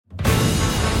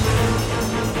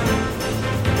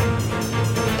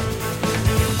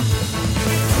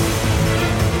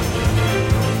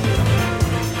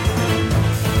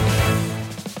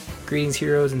Greetings,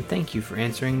 heroes, and thank you for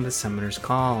answering the Summoner's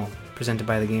Call. Presented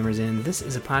by The Gamers Inn, this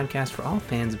is a podcast for all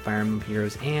fans of Fire Emblem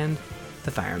Heroes and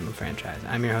the Fire Emblem franchise.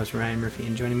 I'm your host, Ryan Murphy,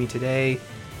 and joining me today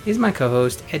is my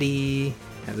co-host, Eddie.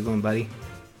 How's it going, buddy?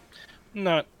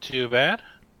 Not too bad.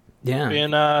 Yeah.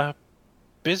 Been a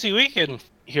busy weekend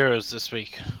Heroes this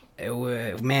week.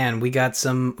 Man, we got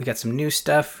some new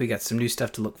stuff. We got some new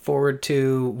stuff to look forward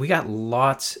to. We got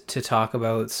lots to talk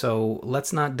about, so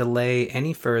let's not delay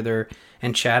any further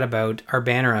and chat about our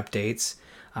banner updates.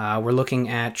 We're looking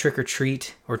at Trick or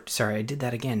Treat,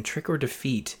 Trick or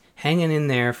Defeat, hanging in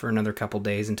there for another couple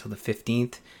days until the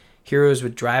 15th. Heroes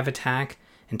with Drive Attack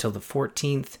until the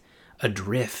 14th.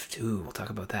 Adrift, we'll talk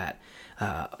about that,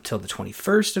 till the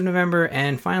 21st of November.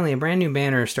 And finally, a brand new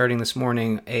banner starting this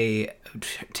morning, a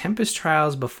Tempest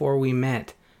Trials Before We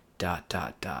Met, ... That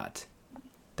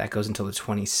goes until the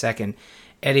 22nd.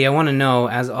 Eddie, I want to know,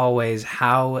 as always,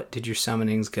 how did your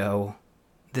summonings go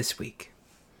this week?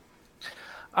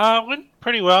 Went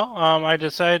pretty well. I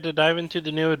decided to dive into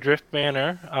the new Adrift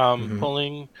banner,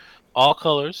 pulling all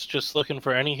colors, just looking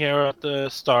for any hero at the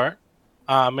start.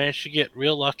 Managed to get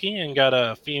real lucky and got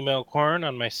a female Corrin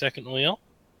on my second wheel.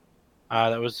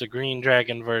 That was the green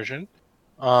dragon version.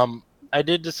 I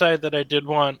did decide that I did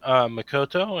want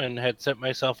Makoto and had set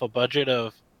myself a budget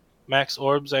of max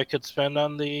orbs I could spend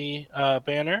on the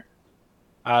banner.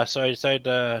 So I decided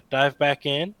to dive back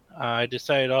in. I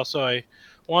decided also I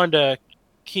wanted to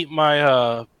keep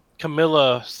my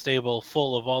Camilla stable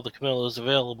full of all the Camillas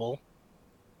available,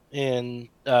 and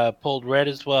pulled red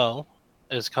as well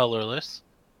as colorless.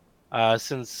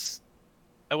 Since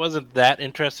I wasn't that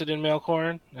interested in male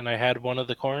Corrin, and I had one of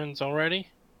the Corrins already,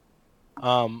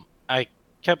 I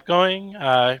kept going.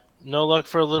 No luck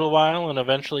for a little while, and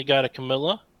eventually got a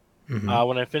Camilla.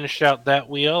 When I finished out that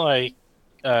wheel, I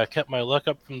kept my luck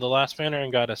up from the last banner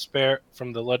and got a spare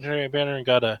from the legendary banner and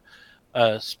got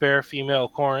a spare female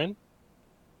Corrin.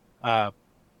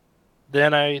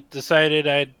 Then I decided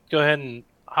I'd go ahead and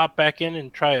hop back in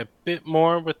and try a bit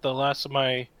more with the last of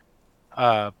my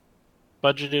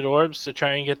budgeted orbs to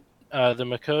try and get the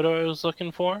Makoto I was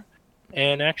looking for,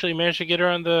 and actually managed to get her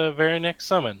on the very next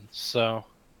summon. So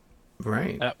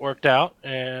that worked out,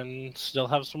 and still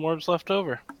have some orbs left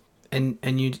over. And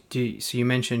you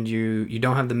mentioned you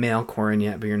don't have the male Corrin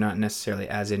yet, but you're not necessarily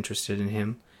as interested in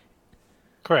him.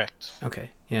 Correct.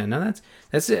 Okay. Yeah. No,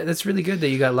 that's really good that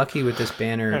you got lucky with this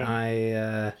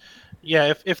banner.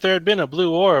 Yeah. If there had been a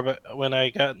blue orb when I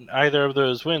got either of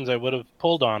those wins, I would have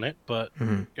pulled on it, but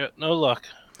got no luck.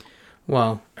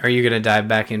 Well, are you gonna dive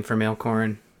back in for male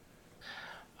Corrin?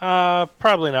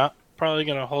 Probably not. Probably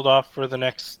gonna hold off for the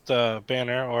next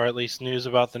banner, or at least news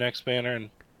about the next banner, and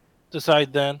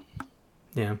decide then.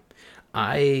 Yeah.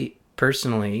 I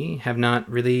personally have not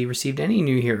really received any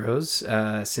new heroes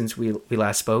since we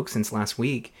last spoke, since last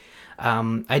week.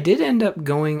 I did end up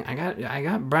going, I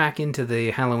got back into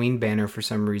the Halloween banner for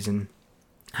some reason.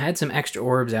 I had some extra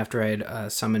orbs after I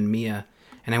had summoned Mia,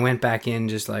 and I went back in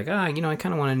just like, I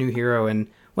kind of want a new hero, and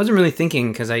wasn't really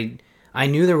thinking, because I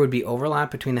knew there would be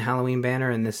overlap between the Halloween banner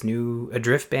and this new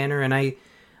Adrift banner, and I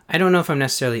don't know if I'm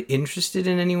necessarily interested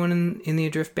in anyone in the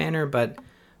Adrift banner, but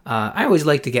I always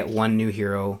like to get one new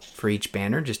hero for each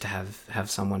banner, just to have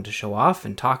someone to show off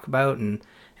and talk about and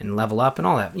level up and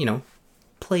all that,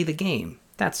 play the game,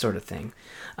 that sort of thing.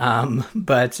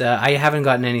 But I haven't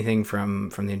gotten anything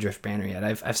from the Adrift banner yet.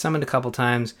 I've summoned a couple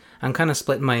times. I'm kind of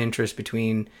splitting my interest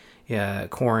between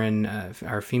Corrin,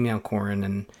 our female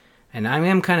Corrin, and I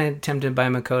am kind of tempted by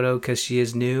Makoto because she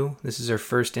is new. This is her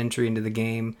first entry into the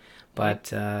game,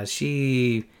 but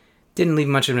she didn't leave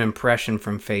much of an impression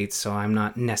from Fates, so I'm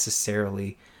not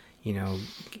necessarily,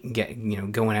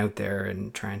 going out there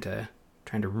and trying to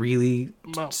really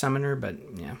summon her. But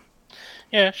yeah.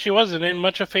 Yeah, she wasn't in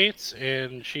much of Fates,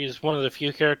 and she's one of the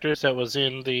few characters that was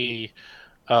in the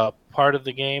part of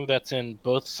the game that's in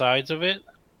both sides of it.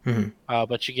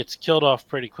 But she gets killed off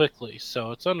pretty quickly,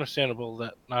 so it's understandable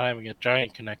that not having a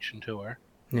giant connection to her.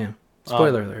 Yeah.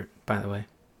 Spoiler alert, by the way.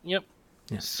 Yep.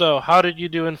 Yeah. So, how did you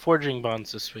do in Forging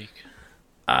Bonds this week?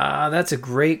 That's a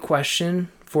great question.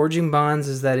 Forging Bonds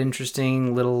is that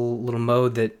interesting little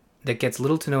mode that gets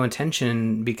little to no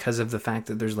attention because of the fact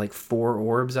that there's like 4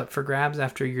 orbs up for grabs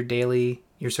after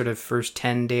your sort of first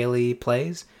 10 daily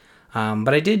plays.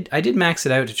 But I did max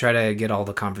it out to try to get all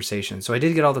the conversations. So I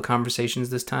did get all the conversations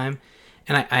this time,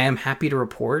 and I am happy to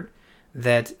report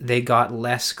that they got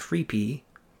less creepy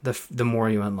the more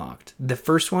you unlocked. The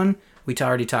first one we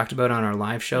already talked about on our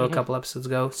live show a couple episodes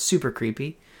ago. Super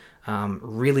creepy,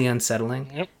 really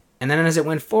unsettling. Yep. And then as it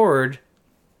went forward,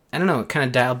 I don't know, it kind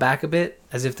of dialed back a bit,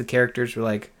 as if the characters were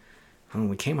like, oh,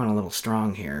 we came on a little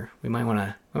strong here. We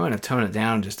want to tone it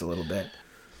down just a little bit.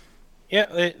 Yeah,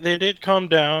 they did calm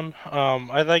down.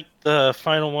 I like the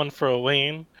final one for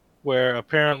Elaine, where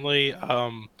apparently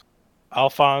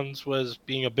Alphonse was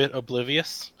being a bit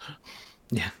oblivious.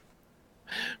 Yeah.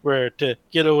 Where to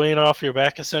get Elaine off your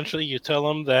back, essentially, you tell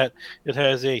him that it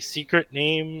has a secret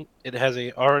name. It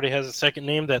already has a second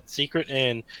name that's secret,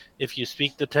 and if you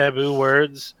speak the taboo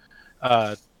words,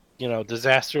 uh,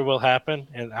 disaster will happen.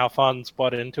 And Alphonse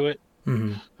bought into it,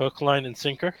 Mm-hmm. hook, line, and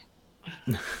sinker.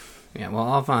 Yeah. Well,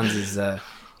 Alphonse is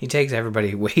he takes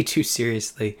everybody way too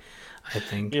seriously. I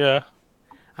think Yeah.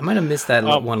 I might have missed that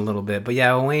Um. one a little bit, but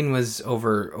yeah, Wayne was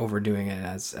overdoing it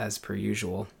as per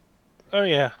usual. Oh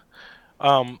yeah.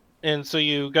 And so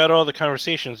you got all the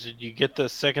conversations. Did you get the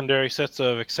secondary sets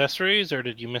of accessories, or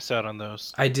did you miss out on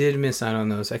those? I did miss out on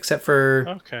those, except for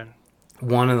Okay.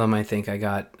 one of them. I think I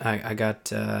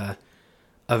got a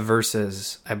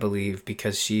Versus, I believe,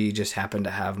 because she just happened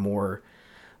to have more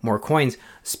coins.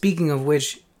 Speaking of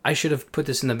which, I should have put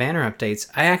this in the banner updates.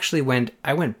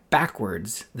 I went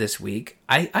backwards this week.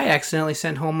 I accidentally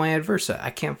sent home my Adversa. I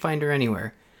can't find her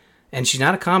anywhere. And she's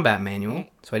not a combat manual,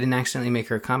 so I didn't accidentally make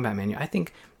her a combat manual. I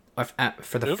think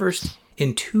for the first Oops.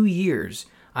 in 2 years,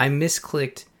 I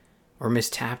misclicked or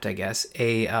mistapped, I guess,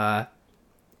 a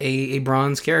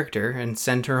bronze character and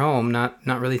sent her home, not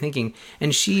really thinking.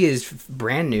 And she is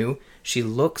brand new. She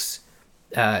looks,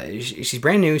 she's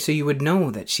brand new, so you would know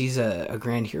that she's a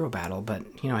Grand Hero battle. But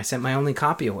I sent my only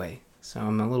copy away, so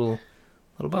I'm a little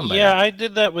bummed by Yeah, that. I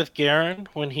did that with Garen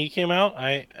when he came out.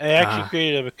 I actually Ah,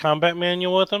 created a combat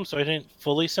manual with him, so I didn't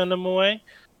fully send him away.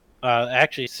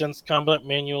 Actually, since combat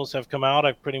manuals have come out,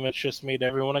 I've pretty much just made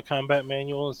everyone a combat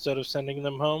manual instead of sending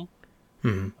them home.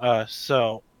 hmm.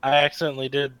 So I accidentally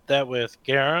did that with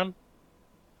Garen.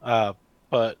 Uh,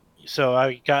 but so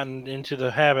I've gotten into the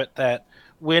habit that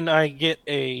when I get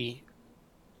a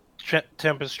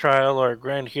Tempest Trial or a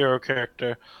Grand Hero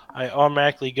character, I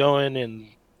automatically go in and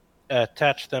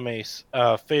attach them a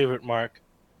favorite mark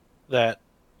that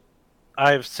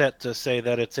I've set to say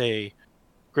that it's a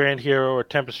Grand Hero or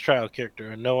Tempest Trial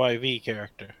character, a no IV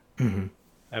character. Hmm.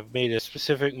 I've made a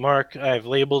specific mark, I've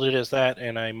labeled it as that,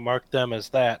 and I mark them as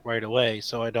that right away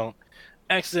so I don't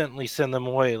accidentally send them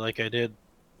away like I did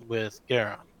with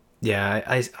Garon.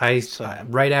 Yeah, I So,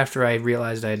 right after I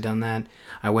realized I had done that,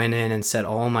 I went in and set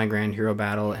all my Grand Hero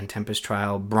Battle and Tempest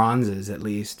Trial bronzes at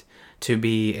least to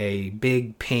be a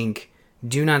big pink.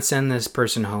 Do not send this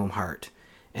person home heart,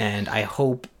 and I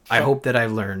fu- hope that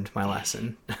I've learned my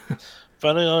lesson.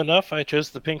 funnily enough, I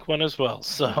chose the pink one as well.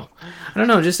 So, I don't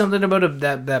know, just something about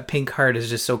that pink heart is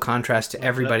just so contrast to that,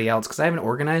 everybody else because I haven't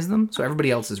organized them, so everybody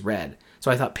else is red.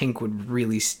 So I thought pink would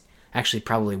really, actually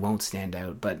probably won't stand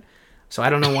out, but so I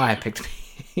don't know why I picked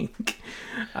pink.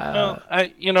 well,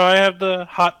 I have the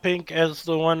hot pink as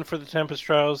the one for the Tempest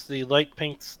Trials, the light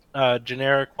pink,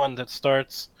 generic one that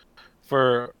starts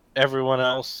for everyone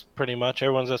else, pretty much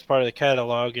everyone's that's part of the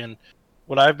catalog. And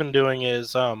what I've been doing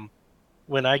is,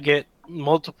 when I get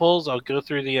multiples, I'll go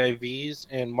through the IVs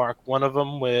and mark one of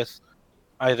them with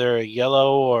either a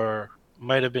yellow or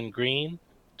might have been green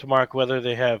to mark whether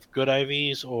they have good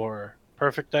IVs or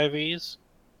perfect IVs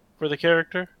for the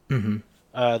character. Hmm.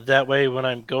 That way, when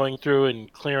I'm going through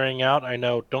and clearing out, I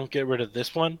know don't get rid of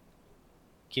this one.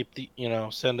 Keep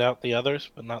send out the others,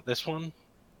 but not this one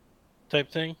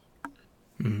type thing.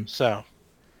 Hmm. So,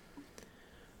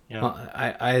 Well,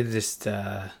 I just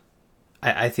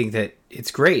I think that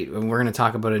it's great, and we're going to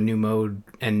talk about a new mode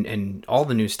and all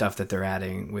the new stuff that they're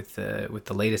adding with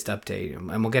the latest update,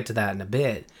 and we'll get to that in a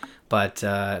bit. But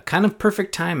kind of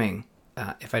perfect timing,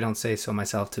 if I don't say so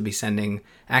myself, to be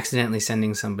accidentally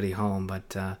sending somebody home.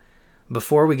 But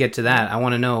before we get to that, I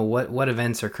want to know what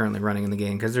events are currently running in the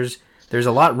game because there's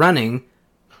a lot running,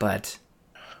 but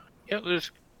yeah,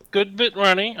 there's good bit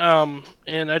running.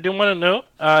 And I do want to note,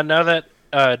 now that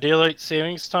daylight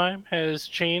savings time has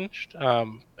changed, I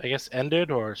guess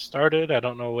ended or started, I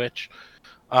don't know which.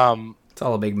 Um, it's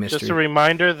all a big just a mystery.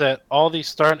 reminder that all these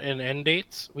start and end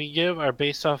dates we give are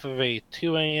based off of a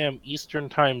 2 a.m. Eastern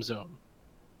time zone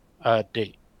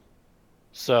date.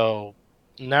 So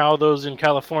now those in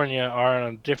California are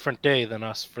on a different day than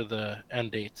us for the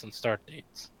end dates and start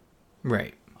dates.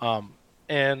 Right. Um,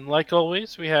 and like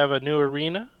always, we have a new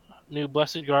arena, new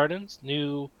Blessed Gardens,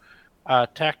 new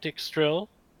Tactics Drill,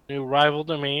 new Rival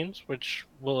Domains, which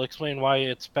will explain why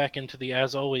it's back into the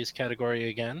As Always category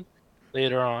again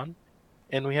later on.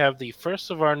 And we have the first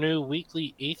of our new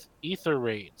weekly Ether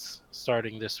raids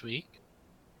starting this week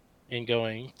and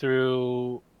going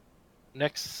through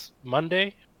next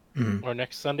Monday Hmm. or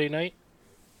next Sunday night.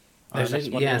 next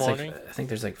Monday it's like morning. I think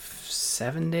there's like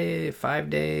 7 days, 5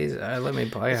 days. Let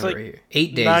me. I It's have it like right here.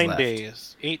 8 days nine left.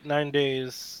 days, 8, 9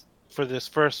 days for this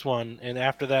first one, and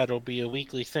after that it'll be a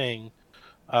weekly thing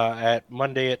at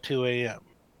Monday at 2 a.m.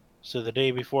 So the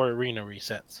day before arena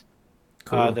resets.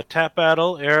 Cool. The tap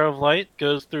battle, Air of Light,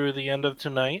 goes through the end of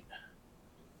tonight.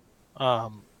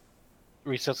 Um,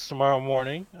 Resets tomorrow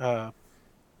morning.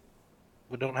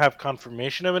 We don't have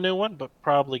confirmation of a new one, but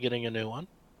probably getting a new one.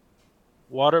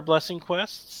 Water Blessing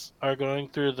quests are going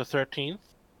through the 13th.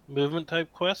 Movement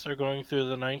type quests are going through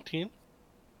the 19th.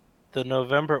 The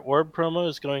November Orb promo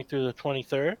is going through the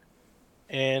 23rd.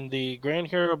 And the Grand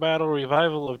Hero Battle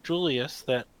Revival of Julius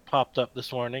that popped up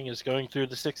this morning is going through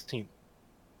the 16th.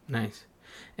 Nice.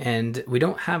 And we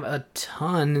don't have a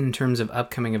ton in terms of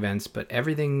upcoming events, but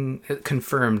everything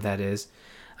confirmed, that is.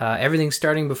 Everything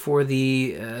starting before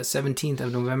the 17th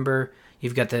of November.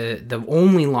 You've got the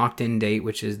only locked in date,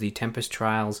 which is the Tempest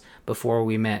Trials Before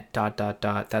We Met, ...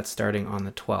 That's starting on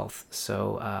the 12th.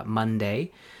 So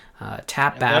Monday.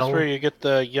 Tap And Battle. that's where you get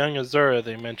the Young Azura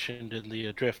they mentioned in the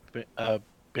Adrift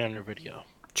banner video.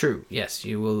 True. Yes,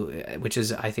 you will, which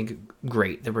is, I think,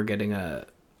 great that we're getting a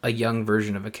young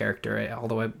version of a character.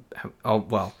 Although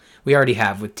we already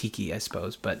have with Tiki, I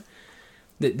suppose, but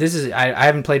this is I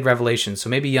haven't played Revelations, so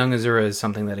maybe Young Azura is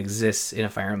something that exists in a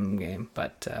Fire Emblem game.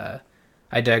 But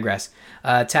I digress.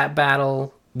 Tap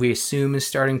Battle, we assume, is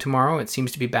starting tomorrow. It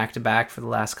seems to be back to back for the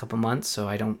last couple months, so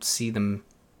I don't see them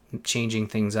changing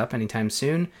things up anytime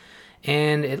soon.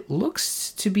 And it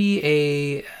looks to be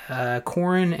a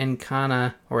Corrin and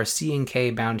Kana, or a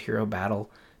C&K bound hero battle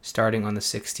starting on the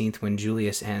 16th when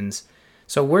Julius ends.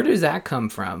 So where does that come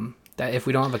from, that if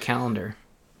we don't have a calendar?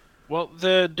 Well,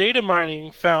 the data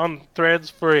mining found threads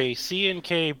for a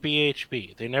C&K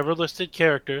BHB. They never listed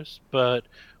characters, but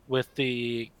with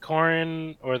the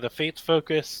Corrin or the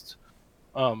Fates-focused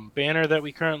banner that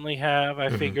we currently have, I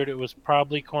figured it was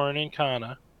probably Corrin and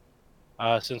Kana.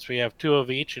 Since we have two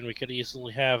of each, and we could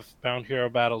easily have bound hero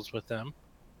battles with them.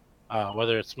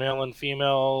 Whether it's male and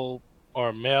female,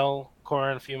 or male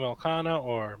Corrin, female Kana,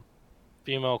 or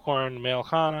female Corrin, male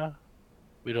Kana,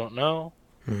 we don't know.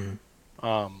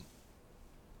 Um,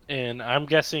 and I'm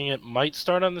guessing it might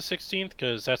start on the 16th,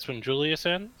 because that's when Julius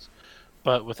ends.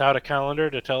 But without a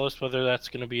calendar to tell us whether that's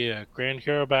going to be a Grand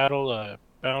Hero battle, a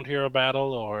bound hero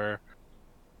battle, or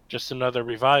just another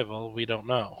revival, we don't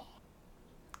know.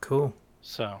 Cool.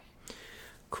 So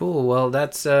cool. Well,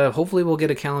 that's hopefully we'll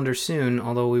get a calendar soon.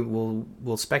 Although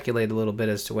we'll speculate a little bit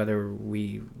as to whether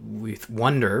we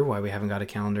wonder why we haven't got a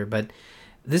calendar. But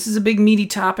this is a big meaty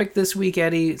topic this week,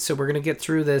 Eddie. So we're gonna get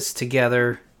through this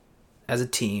together as a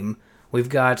team. We've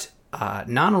got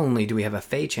not only do we have a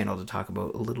Fae channel to talk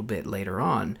about a little bit later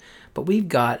on, but we've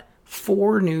got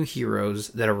 4 new heroes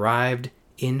that arrived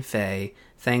in Fae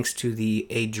thanks to the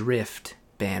Adrift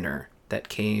banner that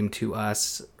came to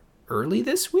us early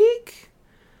this week.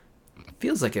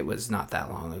 Feels like it was not that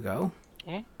long ago.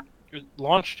 it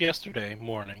launched yesterday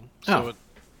morning. So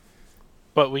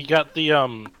but we got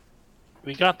the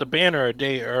banner a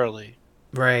day early.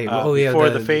 Right. Before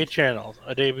the Fae channel,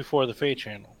 a day before the Fae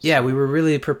channel. Yeah, we were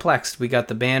really perplexed. We got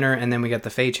the banner and then we got the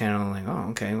Fae channel. Like,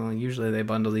 oh, okay. Well, usually they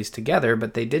bundle these together,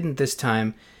 but they didn't this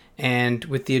time. And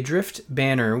with the Adrift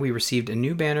banner, we received a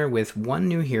new banner with 1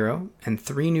 new hero and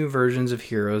 3 new versions of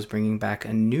heroes, bringing back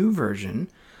a new version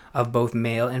of both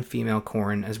male and female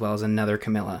Corrin, as well as another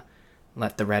Camilla.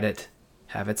 Let the Reddit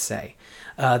have its say.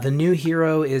 The new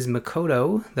hero is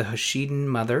Makoto, the Hoshidan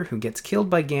mother, who gets killed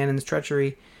by Garen's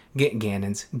treachery,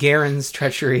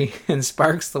 and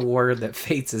sparks the war that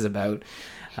Fates is about.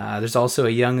 There's also a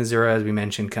young Azura, as we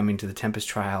mentioned, coming to the Tempest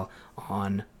Trial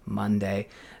on Monday.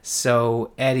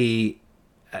 So, Eddie,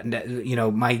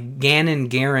 my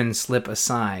Garen slip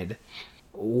aside,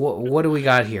 what do we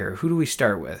got here? Who do we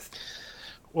start with?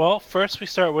 Well, first we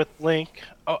start with Link.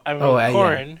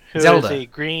 Corrin, who Zelda. is a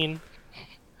green.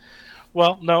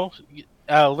 Well, no,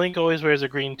 Link always wears a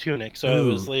green tunic, so I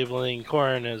was labeling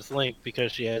Corrin as Link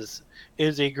because she is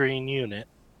a green unit.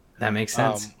 That makes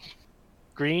sense.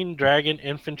 Green Dragon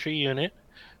Infantry unit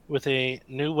with a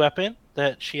new weapon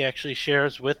that she actually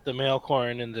shares with the male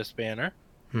Corrin in this banner.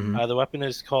 The weapon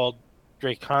is called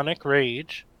Draconic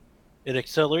Rage. It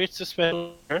accelerates the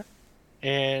special,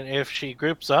 and if she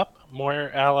groups up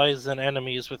more allies than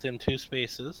enemies within 2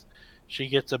 spaces, she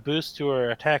gets a boost to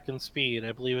her attack and speed.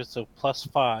 I believe it's a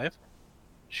 +5.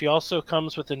 She also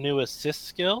comes with a new assist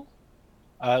skill,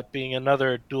 being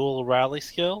another dual rally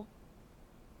skill.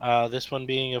 This one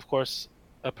being, of course,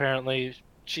 apparently,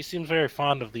 she seems very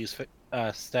fond of these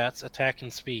stats, attack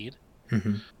and speed.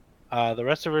 The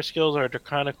rest of her skills are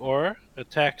Draconic Aura,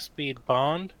 Attack Speed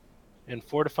Bond, and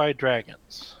fortified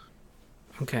dragons.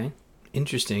 Okay,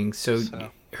 interesting. So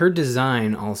So her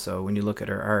design also, when you look at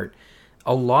her art,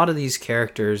 a lot of these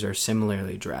characters are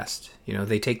similarly dressed. You know,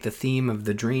 they take the theme of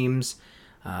the dreams,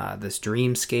 this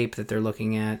dreamscape that they're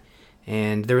looking at,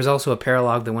 and there was also a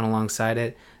paralogue that went alongside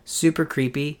it. Super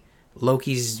creepy.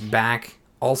 Loki's back,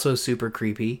 also super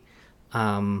creepy.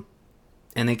 And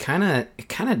they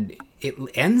it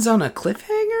ends on a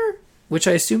cliffhanger, which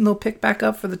I assume they'll pick back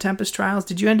up for the Tempest Trials.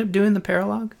 Did you end up doing the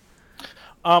paralogue?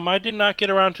 I did not get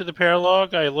around to the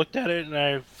paralogue. I looked at it and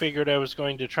I figured I was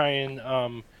going to try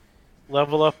and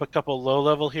level up a couple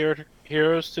low-level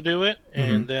heroes to do it,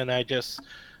 Mm-hmm. and then I just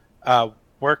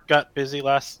work got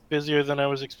busier than I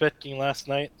was expecting last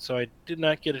night, so I did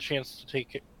not get a chance to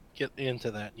get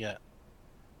into that yet.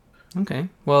 Okay. I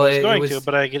Well, was it going to, was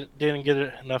but didn't get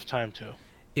enough time to.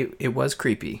 it was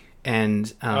creepy,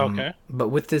 and Okay. but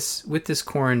with this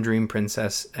Corrin Dream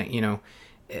Princess,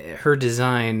 her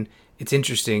design, it's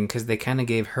interesting because they kind of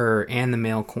gave her and the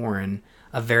male Corrin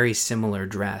a very similar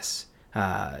dress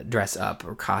up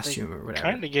or They costume or whatever.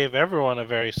 kind of gave everyone a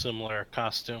very similar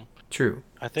costume. True.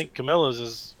 I think Makoto's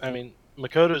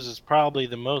is probably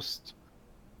the most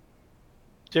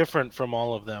different from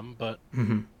all of them, but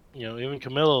Mm-hmm. even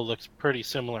Camilla looks pretty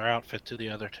similar outfit to the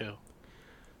other two.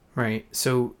 Right.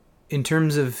 So, in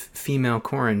terms of female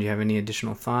Corrin, do you have any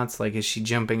additional thoughts? Like, is she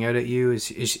jumping out at you? Is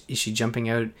she jumping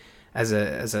out as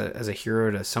a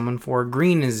hero to summon for?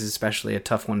 Green is especially a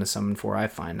tough one to summon for. I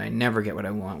find I never get what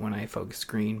I want when I focus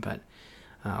green. But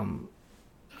um,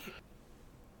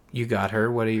 you got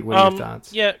her. What are your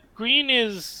thoughts? Yeah, green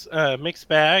is a mixed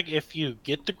bag. If you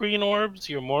get the green orbs,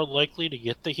 you're more likely to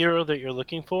get the hero that you're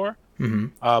looking for. Mm-hmm.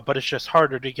 But it's just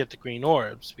harder to get the green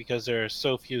orbs because there are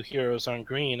so few heroes on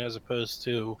green as opposed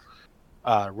to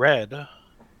red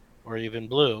or even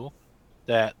blue,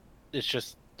 that it's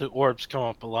just the orbs come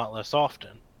up a lot less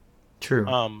often. True.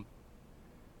 Um,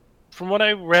 from what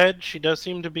I read, she does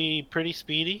seem to be pretty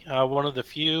speedy. One of the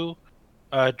few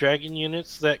dragon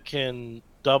units that can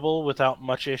double without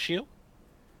much issue.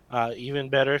 Even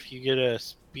better if you get a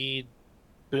speed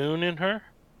boon in her.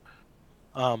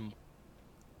 Um,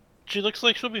 she looks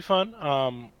like she'll be fun.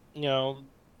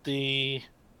 The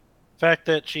fact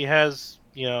that she has,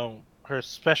 her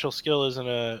special skill isn't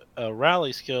a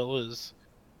rally skill is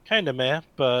kind of meh,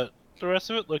 but the rest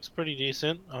of it looks pretty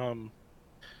decent.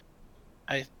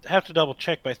 I have to double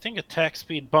check, but I think attack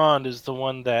speed bond is the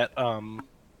one that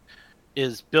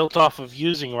is built off of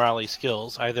using rally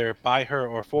skills, either by her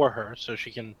or for her, so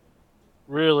she can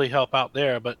really help out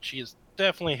there. But she is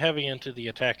definitely heavy into the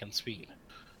attack and speed.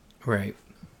 Right.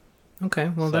 Okay.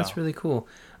 Well, that's So really cool.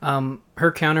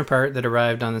 Her counterpart that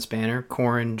arrived on this banner,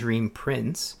 Corrin Dream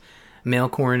Prince. Male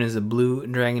Corrin is a blue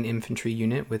dragon infantry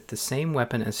unit with the same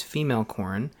weapon as female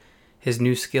Corrin. His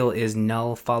new skill is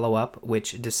Null Follow Up,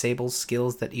 which disables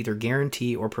skills that either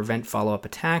guarantee or prevent follow up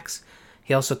attacks.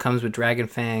 He also comes with Dragon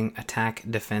Fang, Attack,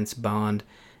 Defense Bond,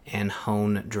 and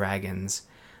Hone Dragons.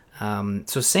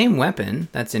 So same weapon.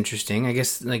 That's interesting. I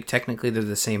guess like technically they're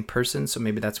the same person, so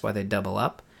maybe that's why they double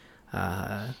up.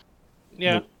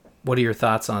 yeah, What are your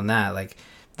thoughts on that? Like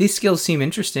these skills seem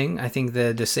interesting. I think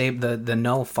the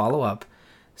null follow up.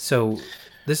 So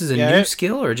this is a yeah, new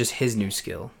skill or just his new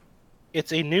skill?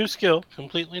 it's a new skill,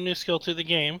 completely new skill to the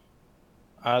game.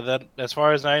 That, as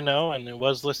far as I know, and it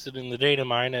was listed in the data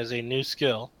mine as a new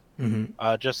skill.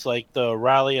 Mm-hmm. Just like the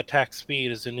rally attack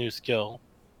speed is a new skill.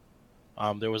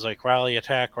 There was like rally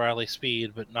attack, rally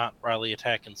speed, but not rally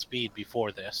attack and speed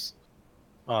before this.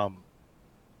 And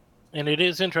it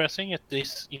is interesting. It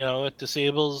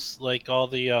disables like all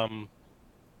those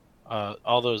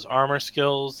armor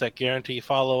skills that guarantee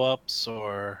follow ups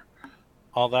or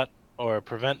all that, or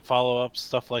prevent follow ups,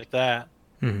 stuff like that.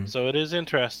 Mm-hmm. So it is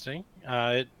interesting.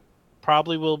 It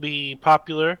probably will be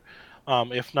popular,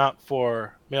 if not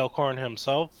for Maelcorn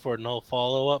himself, for no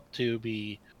follow up to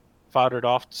be foddered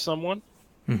off to someone.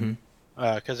 Mm-hmm.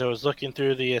 Because I was looking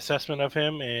through the assessment of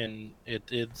him, and it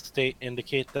did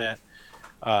indicate that,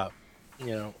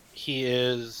 he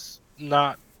is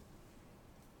not,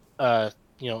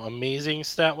 amazing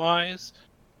stat wise.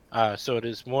 So it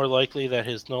is more likely that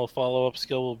his no follow up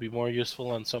skill will be more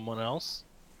useful on someone else.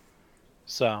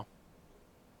 So,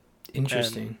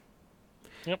 Interesting.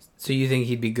 yep. So you think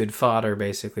he'd be good fodder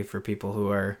basically for people who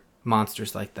are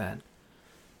monsters like that?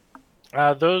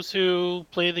 Those who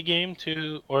play the game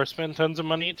or spend tons of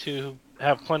money to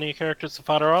have plenty of characters to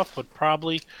fodder off would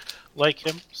probably like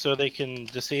him, so they can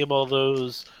disable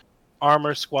those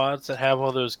armor squads that have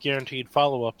all those guaranteed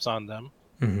follow-ups on them.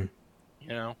 Mm-hmm. You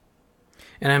know.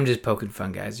 And I'm just poking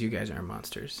fun, guys. You guys aren't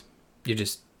monsters. You're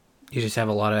just You just have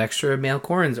a lot of extra male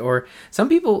corns, or some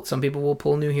people will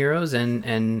pull new heroes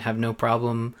and have no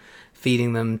problem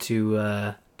feeding them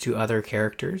to other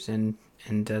characters, and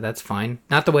that's fine.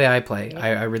 Not the way I play. Yep.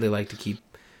 I really like to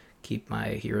keep my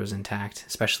heroes intact,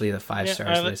 especially the five Yeah,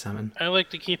 stars that I summon. I like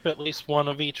to keep at least one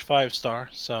of each 5-star,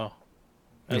 so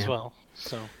as Yeah, well.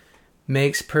 So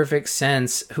makes perfect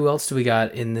sense. Who else do we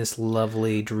got in this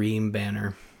lovely dream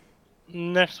banner?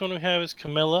 next one we have is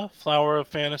Camilla, Flower of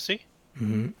Fantasy.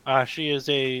 Hmm. She is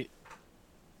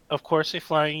of course, a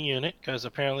flying unit because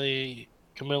apparently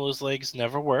Camilla's legs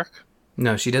never work.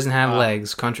 No, she doesn't have Uh,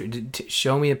 legs.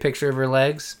 Show me a picture of her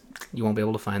legs. You won't be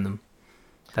able to find them.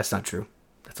 That's not true.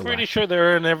 That's a Pretty lie. sure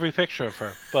they're in every picture of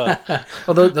her, but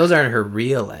Well, those aren't her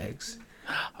real legs.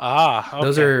 okay.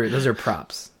 Those are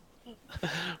props.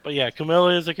 But yeah,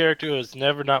 Camilla is a character who has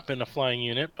never not been a flying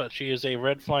unit, but she is a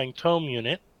red flying tome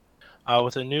unit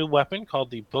with a new weapon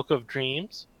called the Book of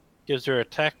Dreams. Gives her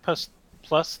attack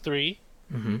plus 3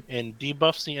 Hmm. and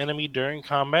debuffs the enemy during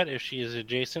combat if she is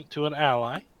adjacent to an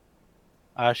ally.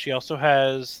 She also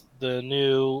has the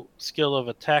new skill of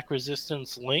Attack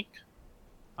Resistance Link,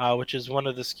 which is one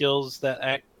of the skill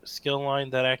line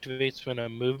that activates when a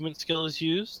movement skill is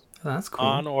used Oh, that's cool.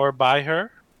 on or by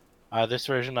her. This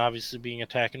version obviously being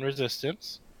Attack and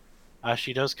Resistance.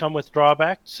 She does come with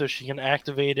drawback, so she can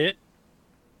activate it,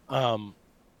 um,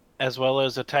 as well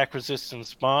as Attack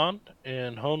Resistance Bond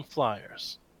and Hone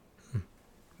Flyers.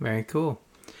 Very cool.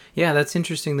 Yeah, that's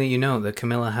interesting that you know that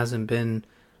Camilla hasn't been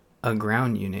a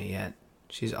ground unit yet.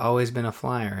 She's always been a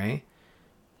flyer, right?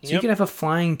 So you Yep. could have a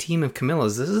flying team of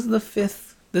Camillas. This is the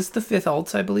fifth. This is the fifth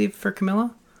alts, I believe, for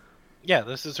Camilla. Yeah,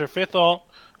 this is her fifth alt.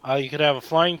 You could have a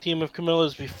flying team of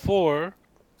Camillas before.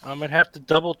 I'd have to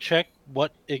double check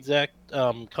what exact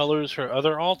colors her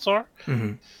other alts are.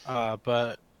 Mm-hmm.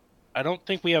 But I don't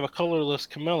think we have a colorless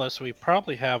Camilla, so we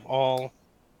probably have all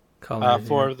Colors.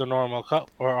 four Yeah. of the normal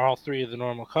or all three of the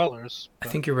normal colors. I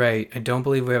But think you're right. I don't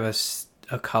believe we have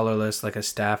a colorless like a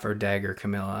staff or dagger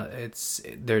Camilla.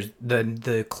 There's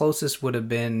the closest would have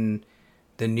been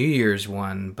the New Year's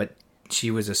one, but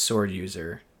she was a sword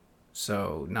user,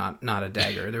 so not a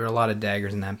dagger. There were a lot of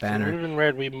daggers in that for banner. Ruben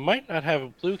Red, we might not have a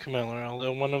blue Camilla,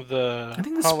 although one of the I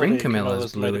think the spring holiday Camilla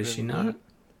is Camillas might blue, have is she been blue. not?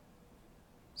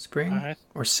 Spring I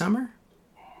or summer?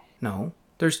 No,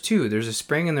 there's two. There's a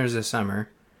spring and there's a summer.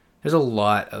 There's a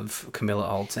lot of Camilla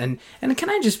alts, and can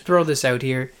I just throw this out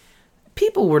here?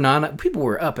 People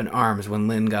were up in arms when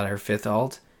Lynn got her fifth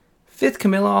alt. Fifth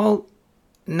Camilla alt,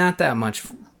 not that much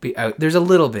out. There's a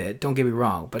little bit, don't get me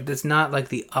wrong, but it's not like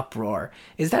the uproar.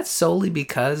 Is that solely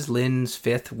because Lynn's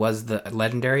fifth was the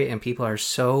legendary and people are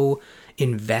so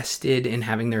invested in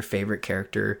having their favorite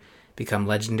character become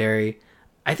legendary?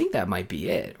 I think that might be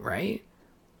it, right?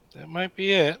 That might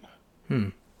be it. Hmm.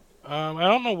 I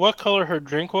don't know what color her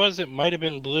drink was. It might have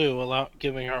been blue,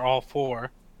 giving her all four.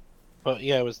 But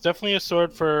yeah, it was definitely a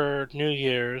sword for New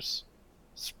Year's.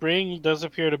 Spring does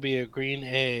appear to be a green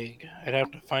egg. I'd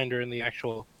have to find her in the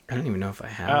actual I don't even know if I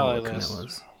have all ally the list.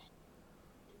 Camillas.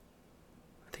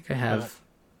 I think I have.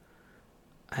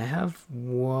 I have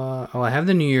what? Oh, I have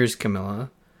the New Year's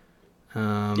Camilla.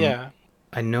 Yeah.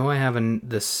 I know I have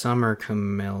the Summer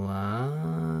Camilla,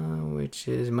 which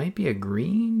might be a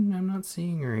green. I'm not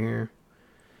seeing her here.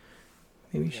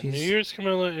 Maybe New she's. Year's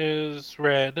Camilla is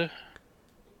red.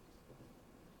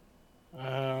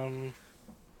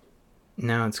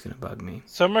 Now it's gonna bug me.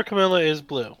 Summer Camilla is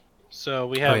blue. So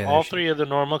we have Yeah, all three of the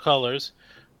normal colors.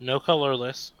 No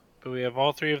colorless, but we have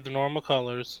all three of the normal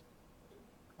colors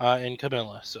in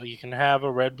Camilla. So you can have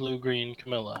a red, blue, green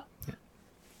Camilla.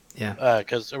 Yeah.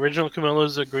 Because original Camilla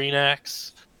is a green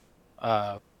axe.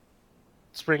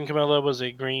 Spring Camilla was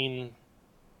a green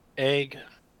egg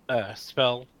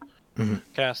spell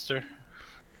caster.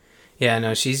 Yeah,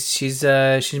 no, she's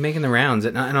making the rounds,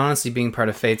 and honestly, being part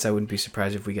of Fates, I wouldn't be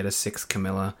surprised if we get a sixth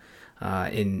Camilla,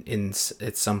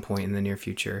 at some point in the near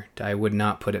future. I would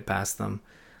not put it past them,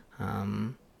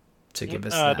 to give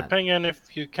us that. Depending on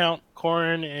if you count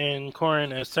Corrin and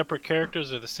Corrin as separate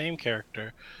characters or the same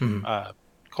character.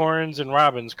 Corrin's and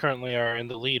Robin's currently are in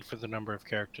the lead for the number of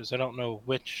characters. I don't know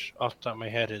which off the top of my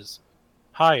head is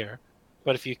higher,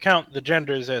 but if you count the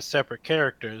genders as separate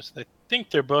characters, I think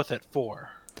they're both at 4.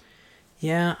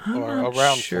 Yeah, I'm Or not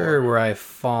around sure 4. where I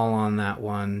fall on that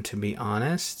one, to be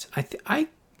honest. I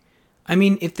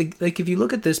mean, if you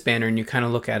look at this banner and you kind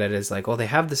of look at it as like, well, they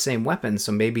have the same weapons,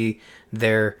 so maybe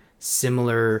they're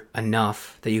similar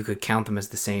enough that you could count them as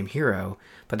the same hero,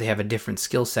 but they have a different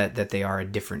skill set that they are a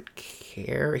different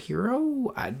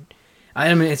hero.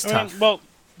 I mean, it's tough. Well,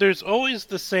 there's always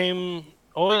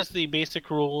the basic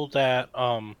rule that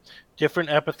different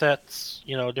epithets,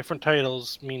 different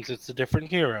titles means it's a different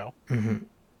hero. Mm-hmm.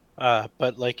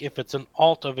 But like if it's an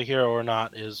alt of a hero or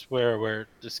not is where we're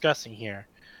discussing here.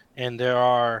 And there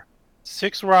are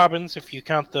 6 Robins if you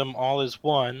count them all as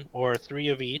one, or 3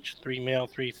 of each, 3 male,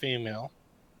 3 female.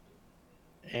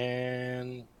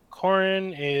 And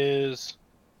Corrin is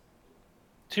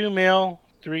 2 male,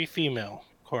 3 female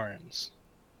Corrins.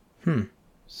 Hmm.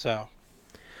 So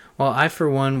Well, I for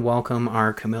one welcome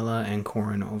our Camilla and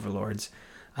Corrin overlords.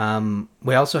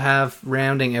 We also have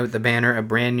rounding out the banner a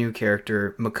brand new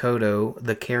character, Makoto,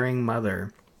 the caring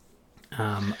mother.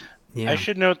 Um, I yeah,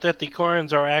 should note that the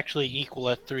Corrins are actually equal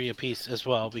at 3 apiece as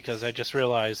well, because I just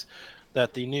realized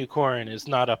that the new Corrin is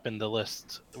not up in the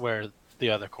list where the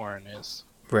other Corrin is,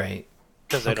 right.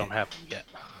 because I Okay, don't have them yet.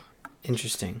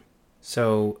 interesting.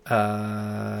 So,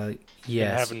 And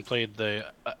yes. haven't played the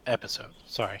episode.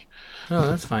 Sorry. Oh,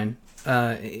 that's fine.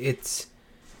 It's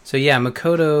so yeah.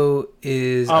 Makoto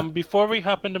is Before we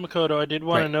hop into Makoto, I did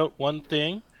want to right. note one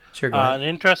thing. Sure, go ahead. An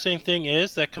interesting thing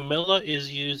is that Camilla is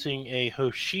using a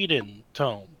Hoshiden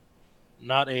tome,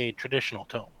 not a traditional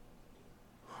tome.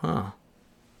 Huh.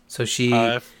 So she.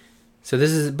 If So this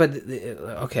is, but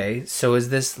okay. So is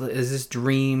this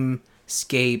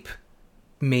dreamscape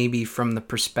maybe from the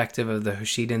perspective of the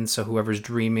Hoshiden? So whoever's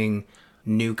dreaming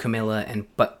knew Camilla and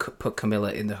but put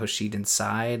Camilla in the Hoshiden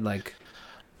side, like.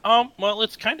 Well,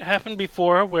 it's kind of happened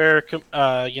before where,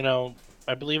 I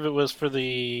believe it was for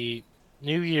the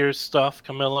New Year's stuff.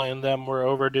 Camilla and them were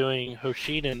overdoing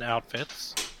Hoshiden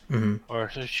outfits Mm-hmm. or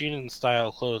Hoshiden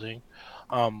style clothing.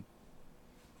 Um,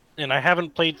 and I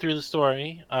haven't played through the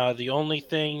story. The only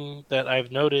thing that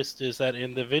I've noticed is that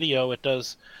in the video it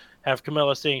does have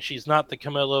Camilla saying she's not the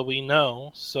Camilla we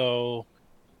know. So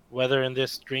whether in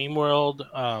this dream world,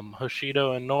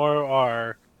 Hoshido and Nor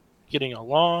are getting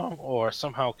along, or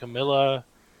somehow Camilla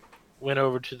went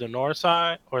over to the Nor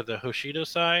side or the Hoshido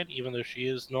side, even though she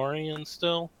is Norian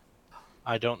still.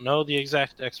 I don't know the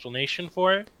exact explanation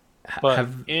for it, but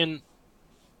Have in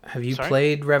Have you sorry,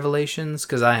 played Revelations?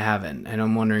 Because I haven't, and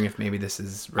I'm wondering if maybe this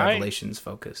is I Revelations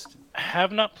focused.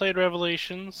 have not played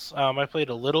Revelations. I played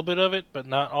a little bit of it, but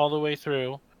not all the way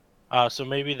through. So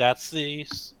maybe that's the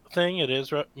thing.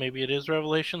 Maybe it is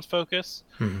Revelations focus.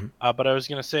 Mm-hmm. But I was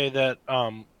gonna say that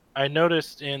I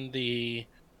noticed in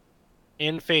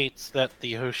Fates that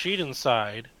the Hoshiden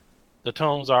side, the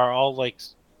tomes are all like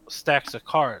stacks of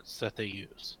cards that they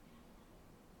use.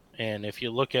 And if you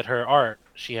look at her art,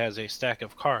 she has a stack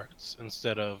of cards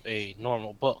instead of a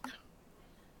normal book.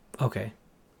 Okay.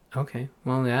 Okay.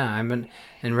 Well, yeah. I've been,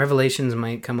 and Revelations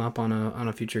might come up on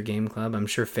a future game club. I'm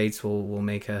sure Fates will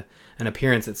make an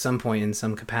appearance at some point in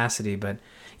some capacity. But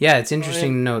yeah, it's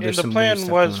interesting And, to note and there's the some weird plan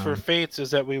stuff was going for on. Fates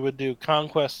is that we would do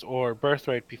Conquest or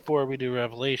Birthright before we do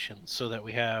Revelations, so that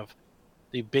we have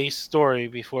the base story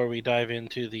before we dive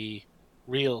into the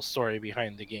real story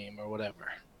behind the game or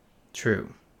whatever.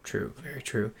 True. True. Very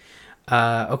true.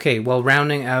 Okay. Well,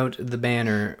 rounding out the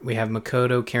banner, we have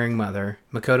Makoto Caring Mother.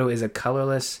 Makoto is a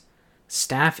colorless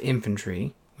staff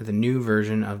infantry with a new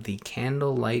version of the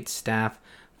Candlelight Staff,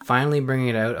 finally bringing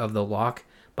it out of the lock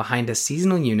behind a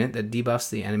seasonal unit that debuffs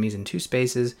the enemies in 2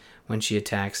 spaces when she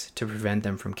attacks to prevent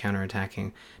them from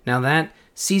counterattacking. Now, that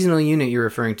seasonal unit you're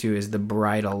referring to is the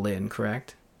Bridal Lin,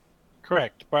 correct?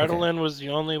 Correct. Okay. Bridal End was the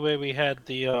only way we had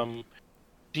the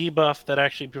debuff that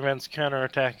actually prevents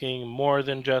counterattacking more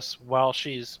than just while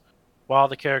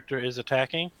the character is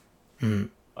attacking. Hmm.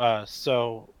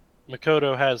 So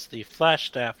Makoto has the Flash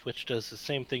Staff, which does the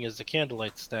same thing as the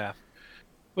Candlelight Staff,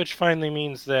 which finally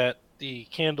means that the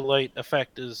Candlelight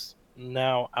effect is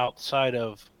now outside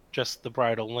of just the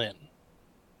Bridal Lin.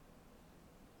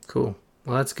 Cool.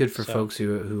 Well, that's good for So folks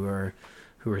who are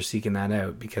seeking that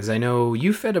out because I know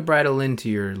you fed a Bridal Lin to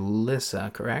your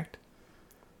Lissa, correct?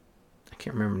 I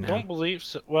can't remember now. don't believe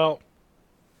so. Well,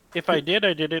 if I did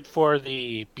it for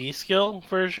the B skill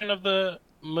version of the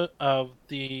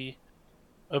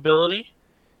ability.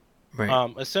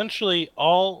 Right. Essentially,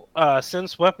 all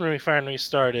since Weapon Refinery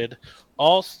started,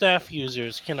 all staff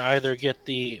users can either get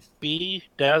the B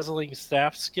Dazzling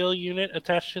Staff skill unit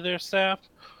attached to their staff,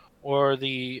 or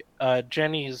the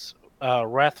Jenny's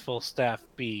Wrathful Staff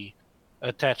B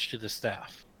attached to the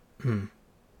staff. Hmm.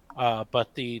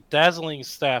 But the Dazzling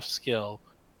Staff skill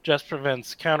just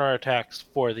prevents counterattacks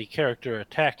for the character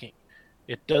attacking.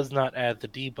 It does not add the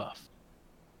debuff.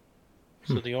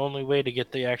 Hmm. So the only way to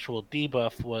get the actual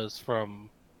debuff was from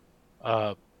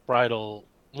Bridal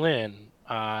Lin.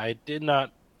 I did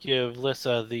not give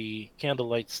Lissa the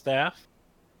Candlelight Staff.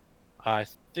 I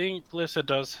think Lissa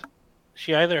does.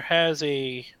 She either has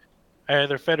I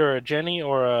either fed her a Jenny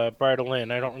or a Bridal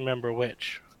Lin. I don't remember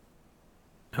which.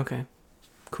 Okay.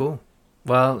 Cool.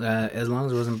 Well, as long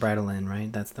as it wasn't Bridal Inn,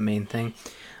 right? That's the main thing.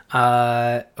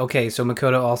 Okay, so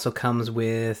Makoto also comes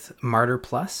with Martyr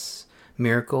Plus,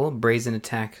 Miracle, Brazen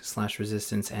Attack /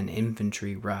 Resistance, and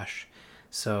Infantry Rush.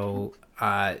 So,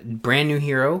 brand new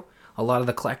hero. A lot of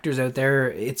the collectors out there.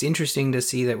 It's interesting to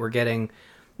see that we're getting.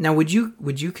 Now, would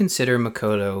you consider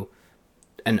Makoto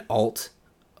an alt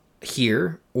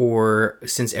here, or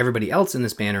since everybody else in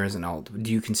this banner is an alt,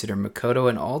 do you consider Makoto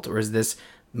an alt, or is this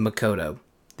Makoto?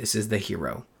 This is the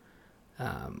hero.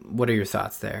 What are your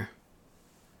thoughts there?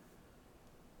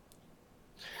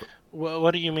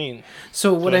 What do you mean?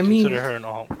 So Do what I I mean, consider her an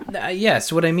alt?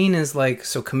 yes, what I mean is like,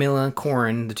 so Camilla,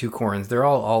 Corrin, the two Corrins, they're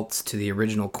all alts to the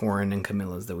original Corrin and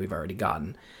Camilla's that we've already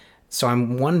gotten. So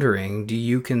I'm wondering, do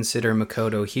you consider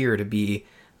Makoto here to be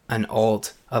an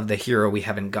alt of the hero we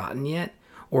haven't gotten yet,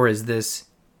 or is this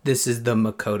is the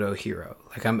Makoto hero?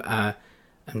 Like I'm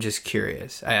just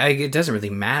curious. It doesn't really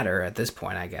matter at this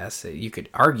point. I guess you could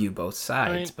argue both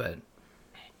sides, but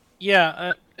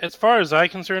Yeah, as far as I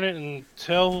concern it,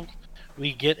 until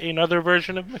we get another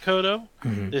version of Makoto,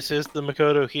 this is the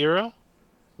Makoto hero.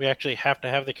 We actually have to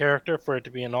have the character for it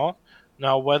to be an alt.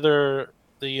 Now, whether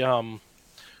the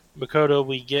Makoto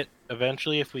we get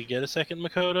eventually, if we get a second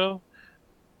Makoto,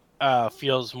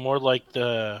 feels more like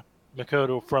the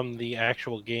Makoto from the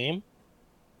actual game,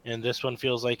 and this one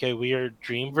feels like a weird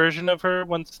dream version of her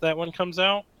once that one comes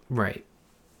out, right.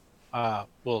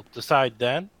 we'll decide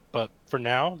then. But for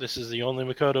now, this is the only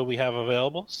Makoto we have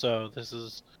available, so this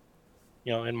is,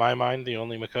 in my mind, the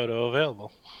only Makoto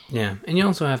available. Yeah, and you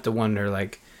also have to wonder,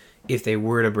 like, if they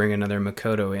were to bring another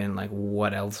Makoto in, like,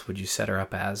 what else would you set her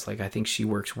up as? Like, I think she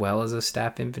works well as a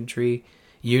staff infantry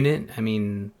unit. I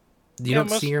mean, you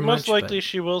don't see her much. Most likely,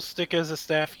 she will stick as a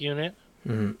staff unit.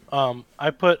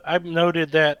 I've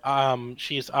noted that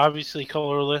she's obviously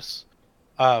colorless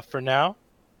for now,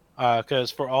 because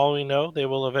for all we know, they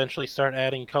will eventually start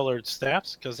adding colored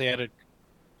staffs because they added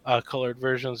colored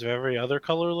versions of every other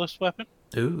colorless weapon.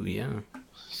 Ooh, yeah.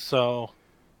 So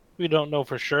we don't know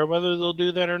for sure whether they'll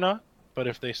do that or not. But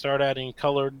if they start adding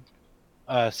colored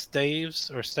staves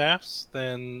or staffs,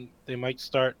 then they might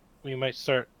start. We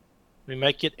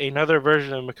might get another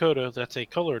version of Makoto that's a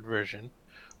colored version.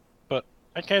 But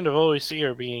I kind of always see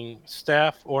her being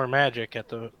staff or magic at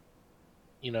the,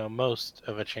 most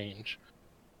of a change.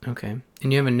 Okay.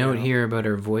 And you have a note here about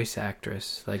her voice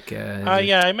actress. Like,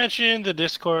 yeah, I mentioned in the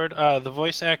Discord, the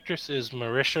voice actress is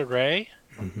Marisha Ray.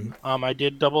 I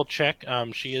did double check.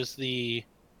 She is the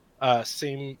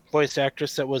same voice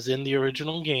actress that was in the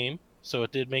original game, so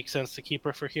it did make sense to keep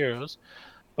her for Heroes.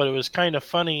 But it was kind of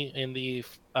funny in the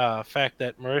fact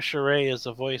that Marisha Ray is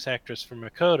a voice actress for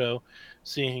Makoto,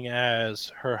 seeing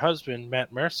as her husband,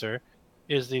 Matt Mercer,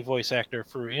 is the voice actor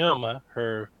for Ryoma,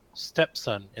 her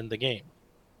stepson in the game.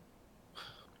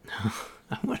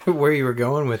 I wonder where you were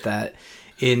going with that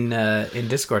in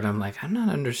Discord. I'm like, I'm not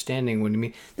understanding what you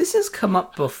mean. This has come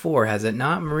up before, has it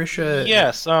not, Marisha?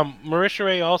 Yes, Marisha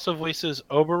Ray also voices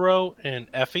Obero and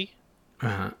Effie.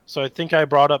 Uh-huh. So I think I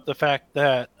brought up the fact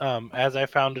that, as I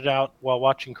found it out while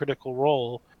watching Critical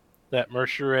Role, that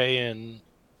Marisha Ray and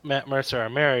Matt Mercer are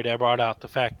married. I brought out the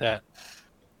fact that,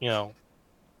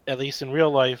 at least in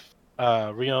real life,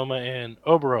 Ryoma and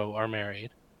Obero are married,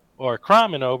 or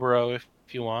Crom and Obero if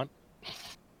you want.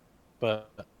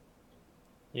 But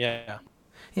yeah,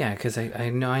 because I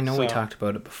know we talked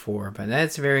about it before, but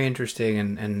that's very interesting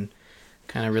and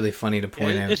kind of really funny to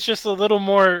point out. It's just a little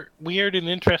more weird and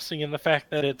interesting in the fact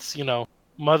that it's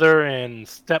mother and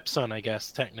stepson, I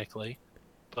guess technically,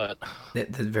 but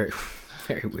that's very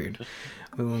very weird.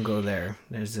 We won't go there.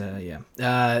 There's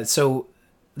so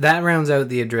that rounds out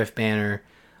the Adrift banner.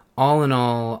 All in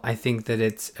all, I think that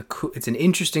it's an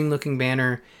interesting looking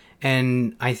banner.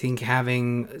 And I think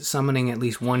summoning at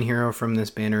least one hero from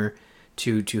this banner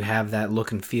to have that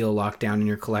look and feel locked down in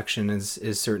your collection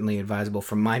is certainly advisable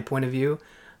from my point of view.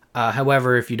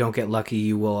 However, if you don't get lucky,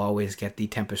 you will always get the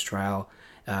Tempest Trial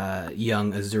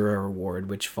Young Azura reward,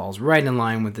 which falls right in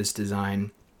line with this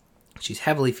design. She's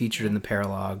heavily featured in the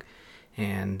Paralog,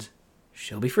 and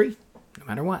she'll be free no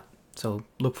matter what. So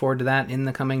look forward to that in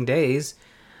the coming days.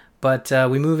 But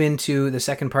we move into the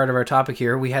second part of our topic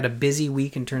here. We had a busy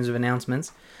week in terms of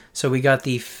announcements. So we got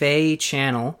the Fae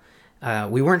channel.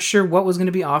 We weren't sure what was going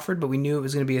to be offered, but we knew it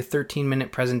was going to be a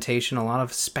 13-minute presentation. A lot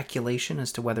of speculation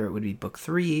as to whether it would be Book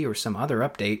 3 or some other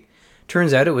update.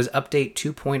 Turns out it was Update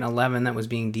 2.11 that was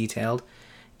being detailed.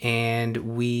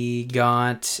 And we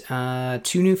got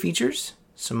 2 new features,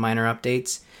 some minor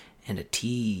updates, and a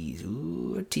tease.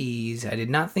 Ooh, a tease. I did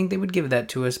not think they would give that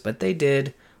to us, but they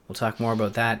did. We'll talk more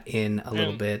about that in a little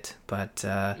And bit, but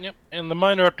yep, and the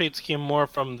minor updates came more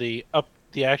from the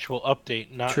actual update,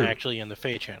 not true. actually in the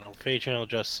Fey channel. Fey channel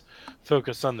just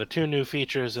focused on the 2 new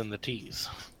features and the teas.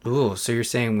 Ooh, so you're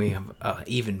saying we have an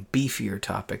even beefier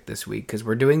topic this week because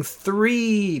we're doing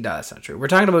 3. No, that's not true. We're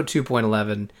talking about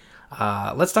 2.11.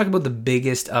 Let's talk about the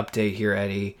biggest update here,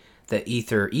 Eddie. The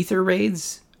Ether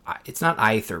raids. It's not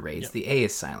Aether raids. Yep. The A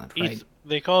is silent, right?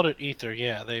 They called it Ether,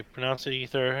 yeah. They pronounce it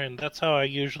Ether, and that's how I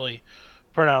usually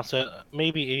pronounce it.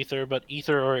 Maybe Ether, but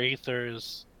Ether or Aether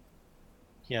is,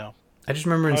 you know, I just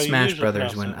remember in how you Smash usually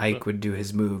Brothers pronounce when it. Ike But, would do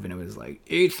his move and it was like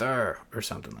Ether or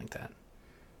something like that.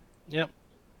 yep.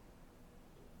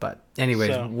 But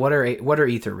anyways, So, what are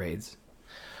Ether raids?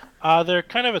 they're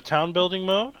kind of a town building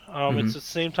mode. Mm-hmm. It's at the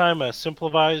same time a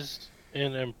simplified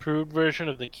and improved version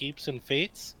of the keeps and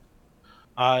fates.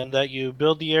 And that you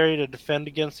build the area to defend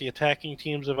against the attacking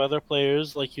teams of other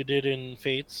players, like you did in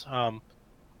Fates.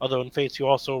 Although in Fates you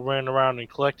also ran around and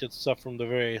collected stuff from the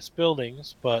various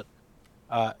buildings, but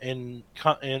and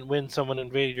when someone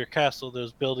invaded your castle,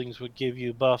 those buildings would give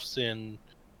you buffs and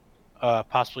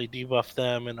possibly debuff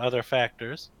them and other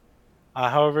factors.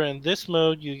 However, in this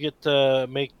mode, you get to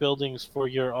make buildings for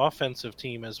your offensive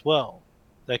team as well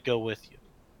that go with you.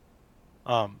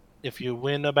 If you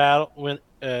win a battle,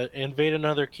 invade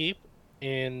another keep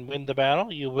and win the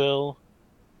battle, you will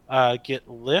get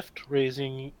lift,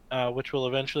 which will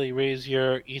eventually raise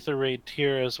your Ether Raid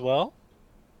tier as well.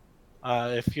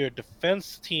 If your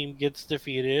defense team gets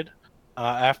defeated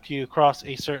after you cross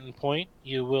a certain point,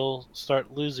 you will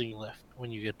start losing lift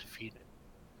when you get defeated.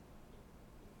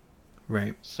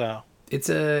 Right. So It's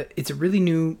a really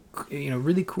new,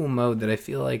 really cool mode that I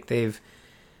feel like they've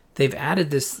added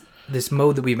this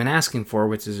mode that we've been asking for,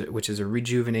 which is a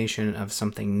rejuvenation of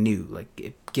something new.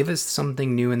 Like, give us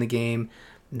something new in the game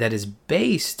that is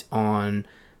based on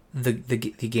the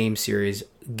game series,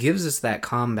 gives us that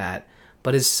combat,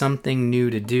 but is something new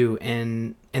to do.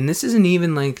 And this isn't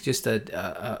even like just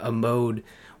a mode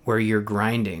where you're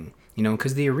grinding,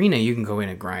 because the arena you can go in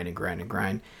and grind and grind and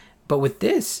grind, but with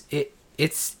this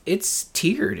it's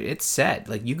tiered, it's set.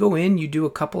 Like, you go in, you do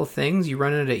a couple of things, you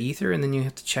run into ether, and then you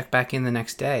have to check back in the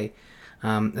next day.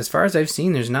 As far as I've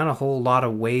seen, there's not a whole lot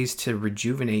of ways to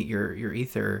rejuvenate your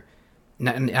ether.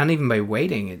 Not even by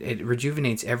waiting. It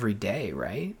rejuvenates every day,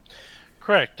 right?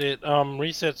 correct. It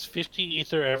resets 50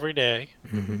 ether every day,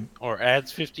 Mm-hmm. or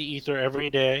adds 50 ether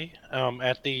every day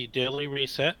at the daily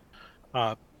reset.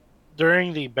 Uh,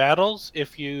 During the battles,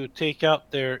 if you take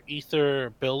out their ether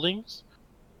buildings,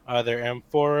 their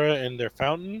amphora and their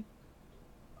fountain,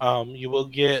 you will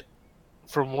get,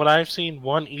 from what I've seen,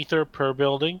 1 ether per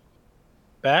building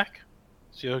back.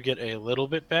 So you'll get a little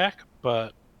bit back,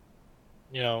 but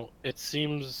it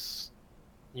seems,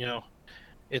 you know,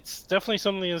 it's definitely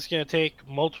something that's going to take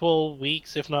multiple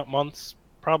weeks, if not months,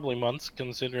 probably months,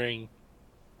 considering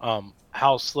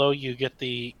how slow you get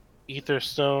the ether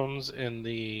stones and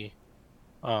the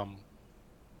um,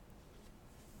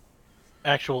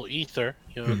 actual ether.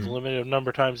 The Mm-hmm. limited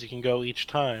number of times you can go each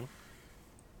time.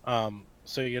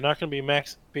 So you're not going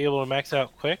to be able to max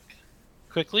out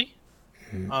quickly.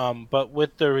 Mm-hmm. But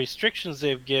with the restrictions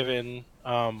they've given,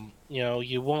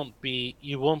 you won't be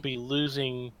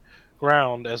losing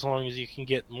ground as long as you can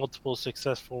get multiple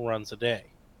successful runs a day.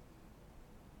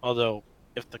 Although,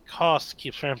 if the cost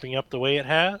keeps ramping up the way it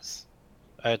has,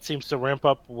 it seems to ramp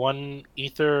up 1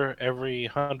 ether every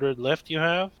 100 lift you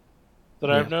have, that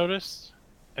I've Yeah. noticed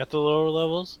at the lower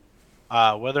levels.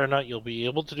 Whether or not you'll be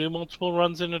able to do multiple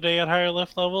runs in a day at higher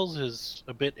lift levels is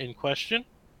a bit in question.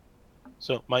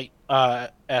 So it might,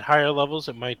 at higher levels,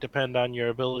 it might depend on your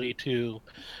ability to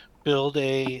build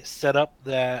a setup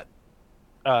that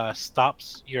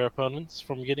stops your opponents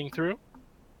from getting through.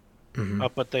 Mm-hmm.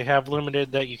 But they have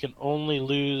limited that you can only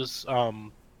lose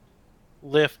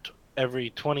lift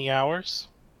every 20 hours.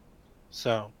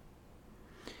 So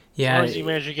as long Yeah. as you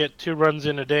manage to get 2 runs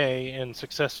in a day and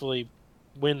successfully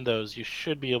win those, you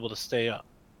should be able to stay up.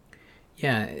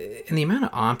 Yeah, and the amount of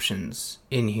options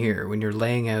in here when you're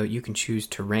laying out, you can choose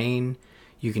terrain,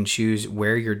 you can choose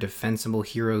where your defensible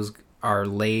heroes are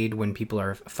laid when people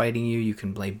are fighting you. You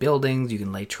can lay buildings, you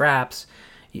can lay traps.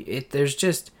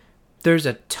 There's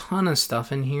a ton of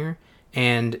stuff in here,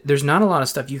 and there's not a lot of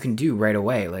stuff you can do right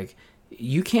away. Like,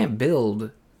 you can't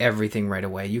build everything right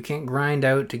away. You can't grind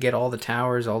out to get all the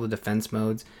towers, all the defense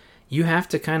modes. You have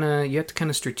to kind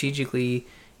of strategically,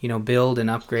 build and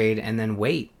upgrade, and then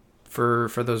wait for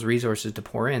those resources to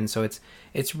pour in. So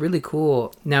it's really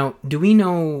cool. Now, do we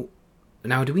know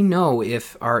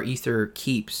if our ether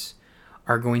keeps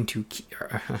are going to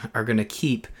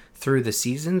keep through the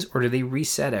seasons, or do they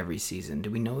reset every season? Do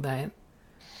we know that?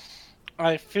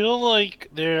 I feel like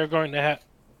they're going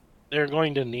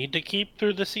to need to keep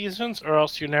through the seasons, or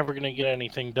else you're never going to get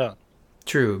anything done.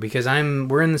 True, because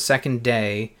we're in the second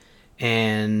day,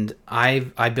 and I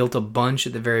built a bunch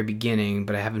at the very beginning,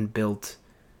 but I haven't built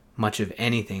much of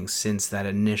anything since that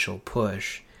initial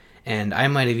push. And I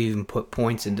might have even put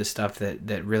points into stuff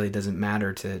that really doesn't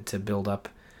matter to build up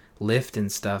lift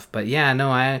and stuff. But yeah,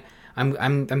 no,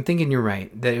 I'm thinking you're right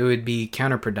that it would be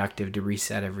counterproductive to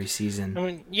reset every season. I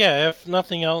mean, yeah, if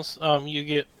nothing else, you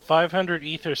get 500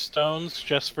 ether stones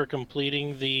just for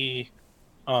completing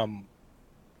um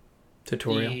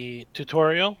Tutorial. the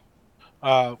tutorial,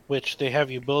 which they have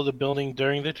you build a building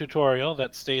during the tutorial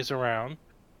that stays around.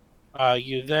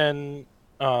 You then,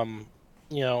 um,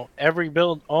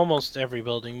 almost every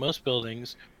building, most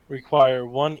buildings require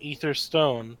one ether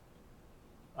stone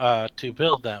to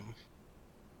build them,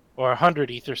 or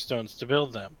 100 ether stones to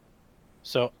build them.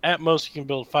 So at most you can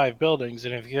build 5 buildings,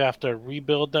 and if you have to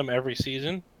rebuild them every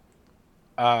season,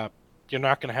 uh, you're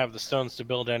not going to have the stones to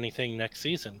build anything next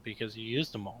season because you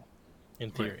used them all, in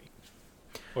Right. theory.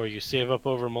 Or you save up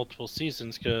over multiple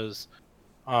seasons because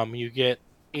you get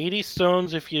 80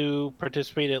 stones if you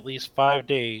participate at least 5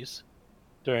 days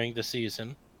during the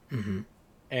season, Mm-hmm.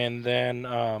 and then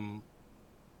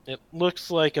it looks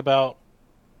like about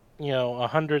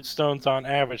 100 stones on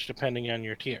average, depending on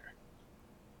your tier.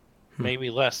 Hmm. Maybe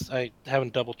less. I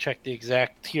haven't double checked the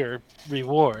exact tier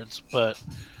rewards, but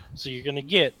so you're gonna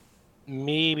get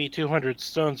maybe 200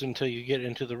 stones until you get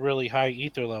into the really high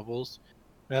ether levels.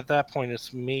 And at that point,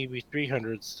 it's maybe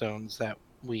 300 stones that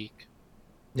week.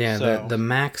 Yeah, the So the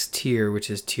max tier, which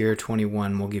is tier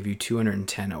 21, will give you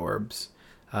 210 orbs,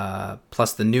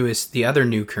 plus the other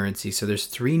new currency. So there's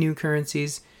three new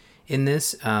currencies in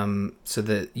this. So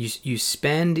that you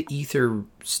spend ether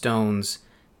stones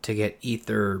to get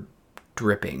ether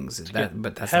drippings. to get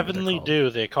But that's not what they're Heavenly called. Dew,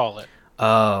 they call it.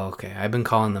 Oh, okay. I've been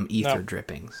calling them ether Now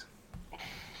drippings.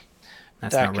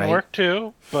 That's that not can right. work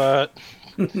too, but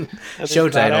that Show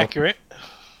is not title. accurate.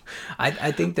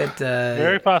 I think that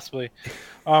Very possibly.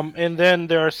 And then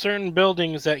there are certain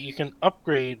buildings that you can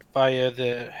upgrade via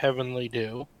the Heavenly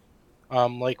Dew.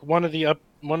 Like one of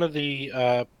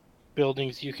the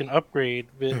buildings you can upgrade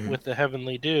mhm. with the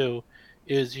Heavenly Dew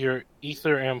is your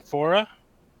Ether Amphora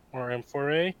or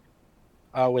Amphorae,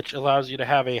 which allows you to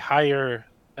have a higher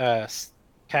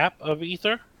cap of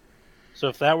ether. So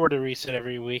if that were to reset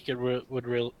every week, it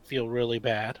would feel really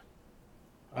bad.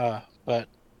 But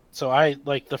so I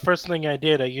like the first thing I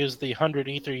did, I used the 100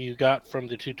 ether you got from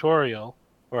the tutorial,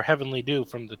 or Heavenly Dew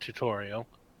from the tutorial,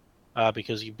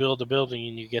 because you build a building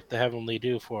and you get the Heavenly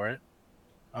Dew for it.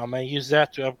 I used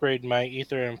that to upgrade my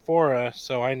ether amphora,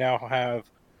 so I now have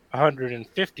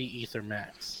 150 ether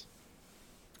max.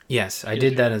 Yes, I Because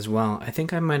did you're that as well. I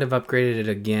think I might have upgraded it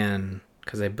again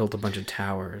because I built a bunch of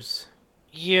towers.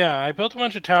 Yeah, I built a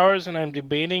bunch of towers, and I'm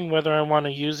debating whether I want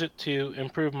to use it to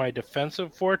improve my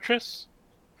defensive fortress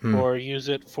Hmm. or use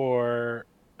it for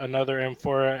another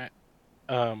amphora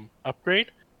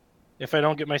upgrade. If I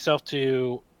don't get myself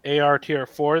to AR tier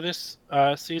 4 this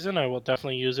season, I will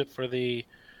definitely use it for the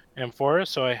amphora,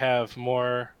 so I have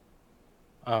more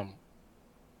um,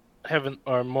 heaven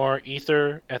or more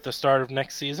ether at the start of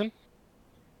next season.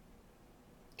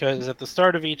 Because at the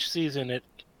start of each season, it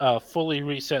fully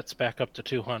resets back up to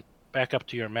 200, back up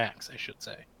to your max, I should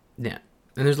say. Yeah.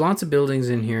 And there's lots of buildings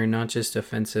in here, not just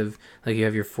offensive. Like you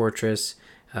have your fortress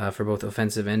for both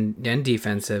offensive and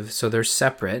defensive. So they're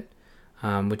separate,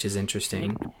 which is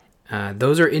interesting.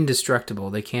 Those are indestructible.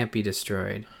 They can't be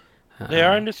destroyed. They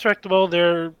are indestructible.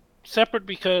 They're separate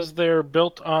because they're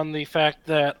built on the fact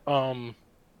that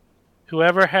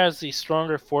whoever has the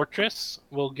stronger fortress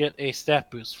will get a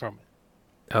stat boost from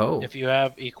it. Oh, If you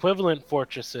have equivalent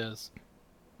fortresses,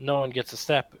 no one gets a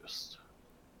stat boost.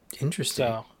 interesting.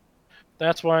 So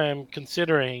that's why I'm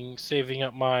considering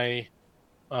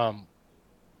um,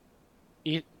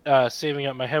 saving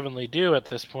up my Heavenly Dew at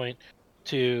this point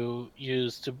to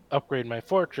use to upgrade my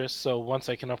fortress. So once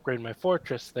I can upgrade my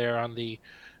fortress there on the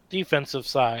defensive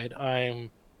side,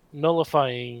 I'm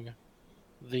nullifying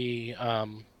the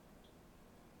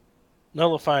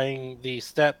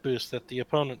stat boost that the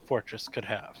opponent fortress could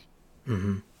have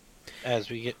Hmm. as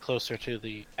we get closer to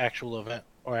the actual event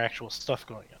or actual stuff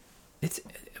going on. It's,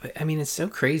 I mean, it's so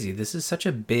crazy. This is such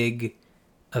a big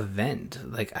event.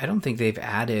 Like, I don't think they've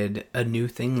added a new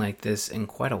thing like this in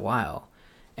quite a while.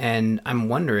 And I'm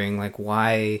wondering, like,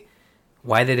 why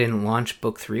they didn't launch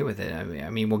book 3 with it. I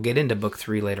mean, we'll get into book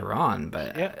 3 later on,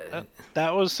 but Yeah,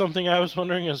 that was something I was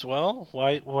wondering as well.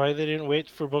 Why they didn't wait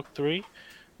for book 3?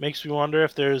 Makes me wonder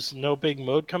if there's no big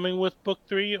mode coming with book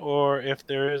 3, or if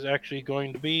there is actually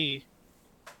going to be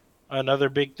another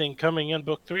big thing coming in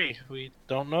book 3. We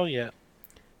don't know yet.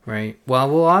 Right. Well,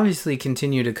 we'll obviously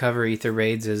continue to cover ether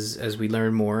raids as we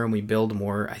learn more and we build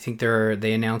more. I think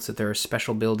they announced that there are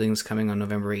special buildings coming on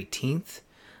November 18th.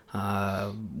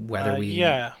 Whether we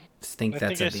Yeah, think I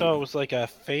that's think I at the saw it was like a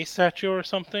Fae statue or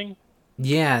something.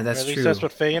 Yeah, Or that's at least that's true.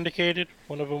 what Faye indicated.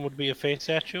 One of them would be a Fae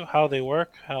statue. How they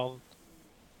work, how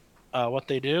what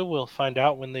they do, we'll find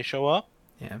out when they show up.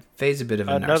 Yeah, Faye's a bit of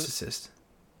a Another narcissist.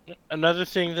 another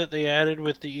thing that they added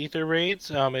with the ether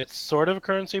raids, it's sort of a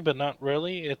currency, but not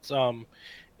really. It's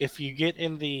if you get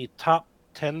in the top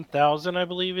 10,000, I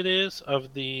believe it is,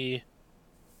 of the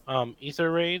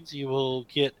ether raids, you will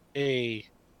get a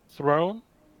throne.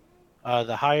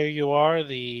 The higher you are,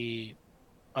 the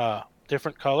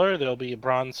different color. There'll be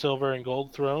bronze, silver, and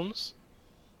gold thrones,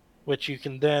 which you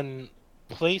can then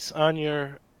place on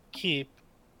your keep,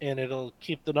 and it'll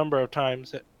keep the number of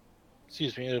times that,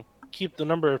 excuse me, it'll keep the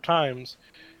number of times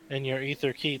in your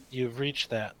ether keep you've reached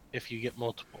that if you get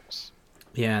multiples.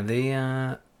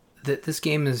 Yeah, this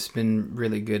game has been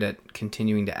really good at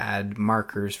continuing to add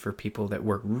markers for people that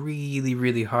work really,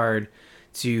 really hard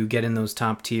to get in those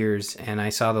top tiers. And I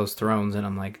saw those thrones, and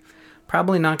I'm like,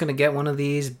 probably not going to get one of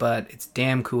these, but it's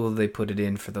damn cool they put it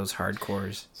in for those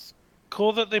hardcores.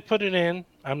 Cool that they put it in.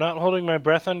 I'm not holding my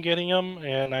breath on getting them,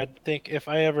 and I think if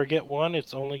I ever get one,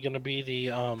 it's only going to be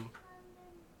the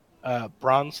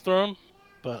bronze throne,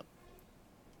 but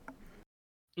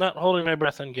not holding my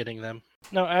breath on getting them.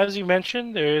 Now, as you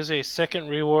mentioned, there is a second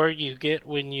reward you get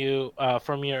when you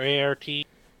from your ART.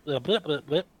 Blip, blip,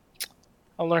 blip.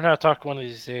 I'll learn how to talk one of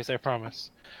these days, I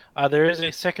promise. There is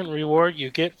a second reward you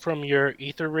get from your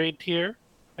Ether Raid tier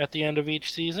at the end of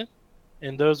each season,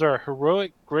 and those are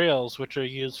heroic grails, which are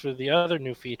used for the other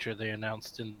new feature they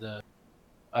announced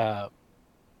uh,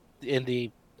 in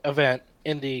the event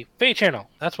in the Fae channel.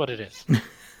 That's what it is.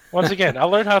 Once again, I'll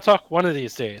learn how to talk one of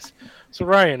these days. So,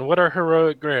 Ryan, what are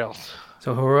heroic grails?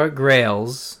 So heroic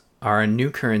grails are a new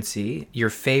currency,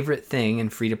 your favorite thing in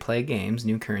free-to-play games,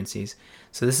 new currencies.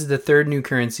 So this is the third new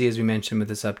currency, as we mentioned with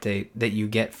this update, that you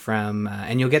get from,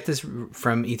 and you'll get this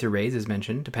from Ether Raids, as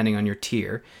mentioned, depending on your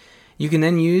tier. You can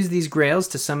then use these grails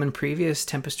to summon previous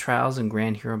Tempest Trials and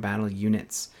Grand Hero Battle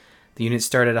units. The units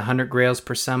start at 100 grails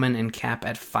per summon and cap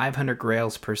at 500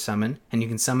 grails per summon, and you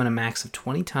can summon a max of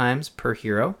 20 times per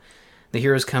hero. The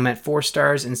heroes come at 4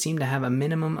 stars and seem to have a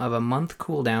minimum of a month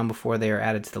cooldown before they are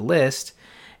added to the list.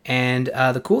 And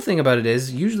the cool thing about it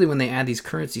is, usually when they add these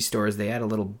currency stores, they add a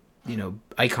little,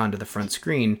 icon to the front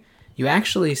screen. You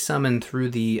actually summon through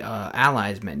the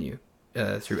allies menu.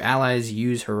 Through allies,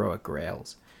 use heroic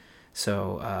grails.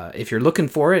 So if you're looking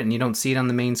for it and you don't see it on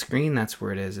the main screen, that's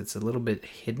where it is. It's a little bit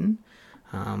hidden,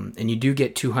 and you do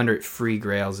get 200 free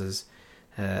grails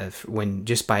when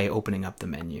just by opening up the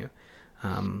menu.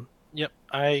 Yep,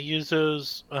 I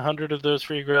use 100 of those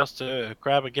free grails to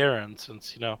grab a Garen,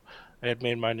 since I had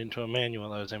made mine into a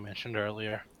manual, as I mentioned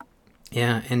earlier.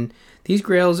 Yeah, and these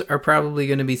grails are probably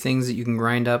going to be things that you can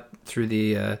grind up through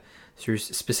the through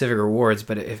specific rewards.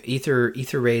 But if ether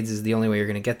raids is the only way you're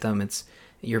going to get them,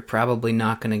 you're probably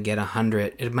not going to get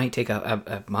 100. It might take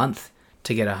a month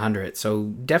to get 100. So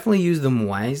definitely use them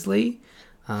wisely.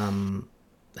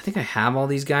 I think I have all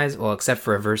these guys, well, except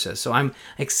for Aversa. So I'm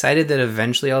excited that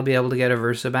eventually I'll be able to get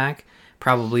Aversa back.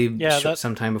 Probably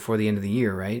sometime before the end of the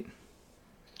year, right?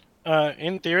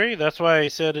 In theory, that's why I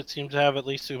said it seems to have at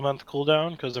least 2 month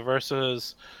cooldown, because Aversa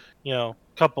is,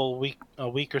 a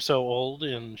week or so old,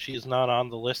 and she's not on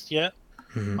the list yet.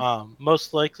 Mm-hmm.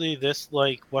 Most likely, this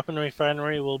Weapon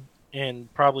Refinery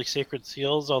and probably Sacred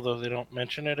Seals, although they don't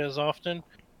mention it as often,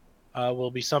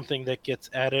 will be something that gets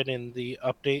added in the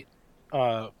update.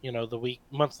 The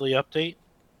monthly update.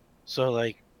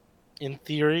 So, in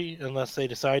theory, unless they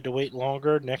decide to wait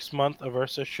longer, next month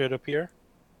Aversa should appear.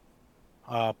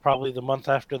 Probably the month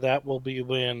after that will be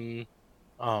when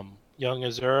Young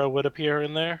Azura would appear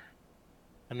in there,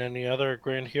 and any other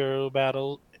Grand Hero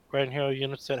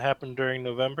units that happen during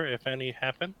November, if any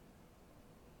happen.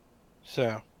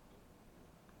 So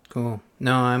cool.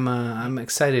 No, I'm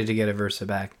excited to get Aversa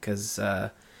back, because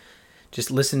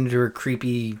just listening to her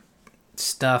creepy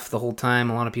stuff the whole time.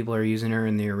 A lot of people are using her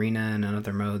in the arena and on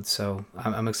other modes, so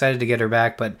I'm excited to get her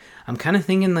back. But I'm kind of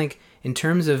thinking, in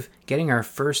terms of getting our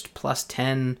first plus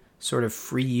 10 sort of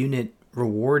free unit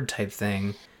reward type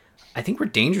thing, I think we're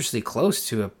dangerously close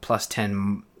to a plus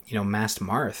 10 masked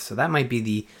Marth. So that might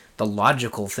be the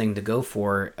logical thing to go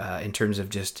for in terms of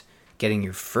just getting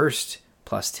your first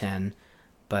plus 10.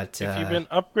 But if you've been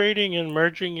upgrading and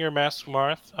merging your masked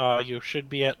Marth, you should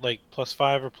be at plus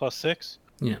 5 or plus 6.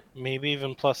 Yeah. Maybe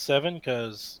even plus 7,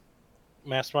 because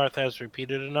Masked Marth has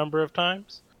repeated a number of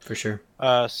times. For sure.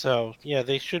 So yeah,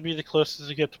 they should be the closest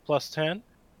to get to +10,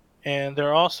 and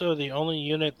they're also the only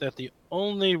unit that the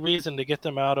only reason to get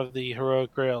them out of the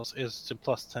heroic grails is to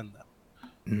 +10 them.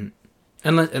 Mm.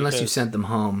 Unless you Because, sent them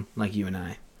home like you and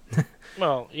I.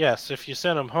 well, yes, if you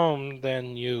send them home,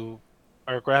 then you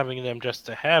are grabbing them just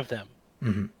to have them.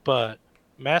 Hmm. But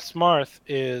Mass Marth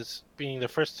is being the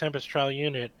first Tempest Trial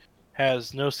unit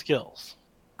has no skills.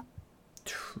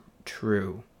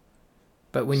 True.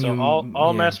 But when So you, all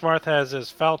yeah. Mass Marth has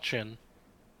is Falchion,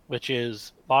 which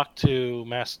is locked to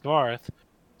Mass Marth.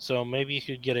 So maybe you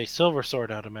could get a Silver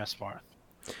Sword out of Mass Marth.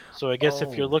 So I guess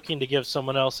if you're Oh. looking to give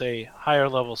someone else a higher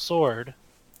level sword,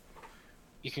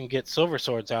 you can get Silver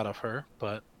Swords out of her.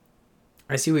 But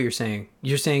I see what you're saying.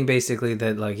 You're saying basically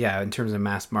that, like, yeah, in terms of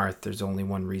Mass Marth, there's only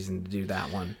one reason to do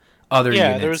that one. Other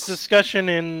yeah, there was units. discussion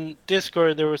in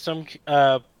Discord. There were some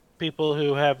people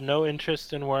who have no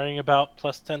interest in worrying about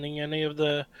 +10ing any of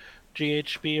the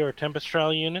GHB or Tempest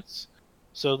Trial units.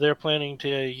 So they're planning to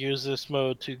use this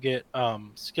mode to get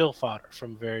skill fodder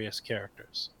from various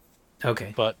characters.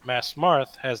 Okay. But Mass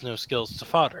Marth has no skills to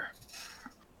fodder.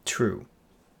 True.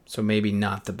 So maybe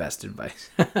not the best advice.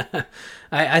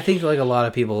 I think like a lot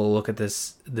of people will look at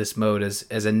this mode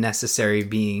as a necessary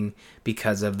being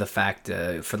because of the fact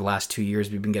for the last 2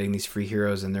 years we've been getting these free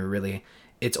heroes and they're really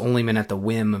it's only been at the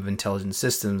whim of intelligent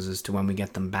systems as to when we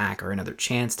get them back or another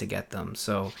chance to get them.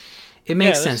 So it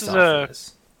makes Yeah, this sense is to offer a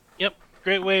this. yep,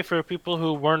 great way for people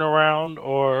who weren't around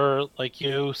or like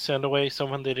you send away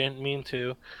someone they didn't mean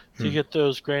to Hmm. get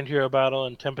those Grand Hero Battle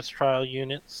and Tempest Trial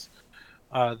units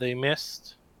they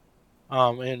missed.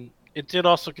 And it did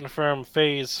also confirm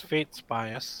Faye's Fate's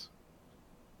bias.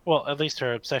 Well, at least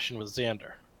her obsession with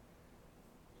Xander.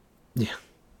 Yeah.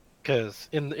 Because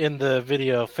in the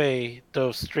video, Faye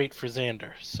dove straight for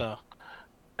Xander. So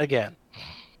again,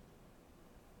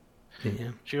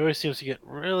 Yeah. she always seems to get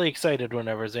really excited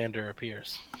whenever Xander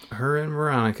appears. Her and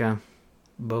Veronica,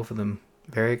 both of them,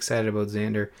 very excited about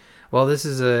Xander. Well, this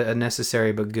is a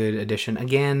necessary but good addition.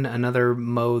 Again, another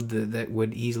mode that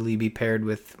would easily be paired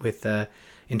with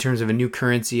in terms of a new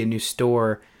currency, a new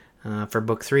store for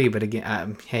book 3. But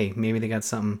again, hey, maybe they got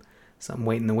something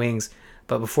waiting in the wings.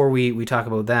 But before we talk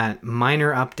about that,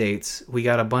 minor updates. We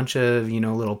got a bunch of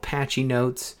little patchy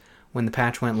notes when the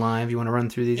patch went live. You want to run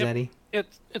through these, Yep, Eddie?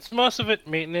 it's most of it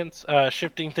maintenance,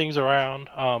 shifting things around.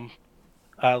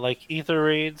 Like Ether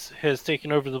Raids has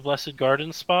taken over the Blessed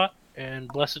Gardens spot, and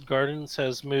Blessed Gardens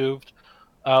has moved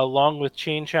along with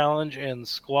Chain Challenge and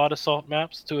Squad Assault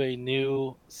maps to a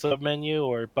new submenu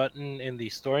or button in the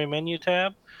Story menu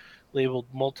tab labeled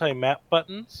Multi Map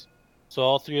Buttons. So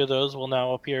all three of those will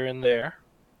now appear in there.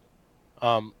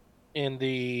 In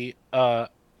the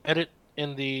edit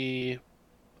in the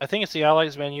I think it's the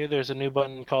Allies menu. There's a new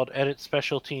button called Edit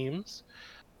Special Teams.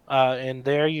 And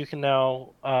there you can now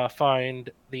find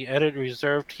the edit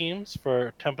reserve teams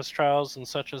for Tempest Trials and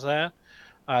such as that,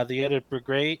 the edit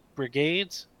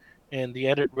brigades, and the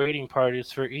edit raiding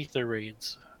parties for Ether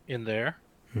raids in there.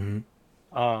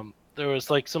 Mm-hmm. There was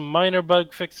like some minor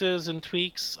bug fixes and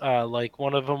tweaks. Like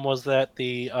one of them was that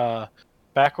the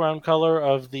background color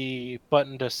of the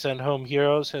button to send home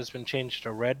heroes has been changed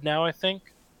to red now, I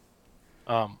think.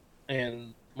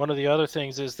 And one of the other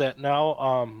things is that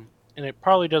now, and it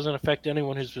probably doesn't affect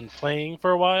anyone who's been playing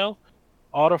for a while.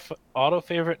 Auto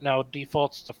favorite now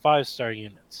defaults to 5-star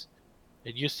units.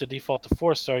 It used to default to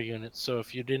 4-star units. So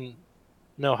if you didn't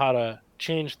know how to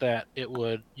change that,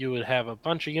 you would have a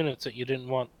bunch of units that you didn't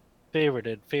want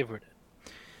favorited.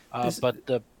 This But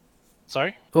the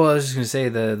sorry. Well, I was just gonna say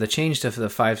the change to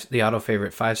the auto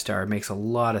favorite 5-star makes a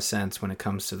lot of sense when it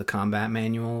comes to the combat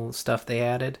manual stuff they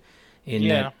added. In that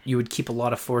Yeah, you would keep a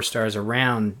lot of 4-stars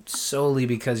around solely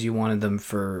because you wanted them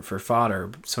for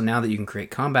fodder. So now that you can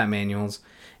create combat manuals,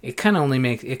 it kind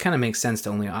of makes sense to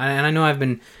only. And I know I've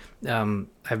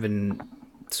been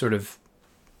sort of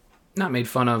not made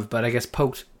fun of, but I guess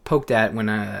poked at when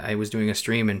I was doing a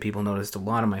stream and people noticed a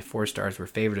lot of my 4-stars were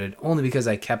favorited only because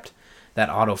I kept that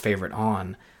auto favorite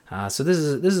on. So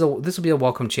this will be a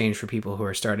welcome change for people who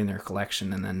are starting their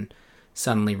collection and then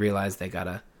suddenly realize they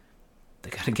gotta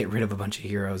get rid of a bunch of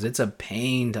heroes. It's a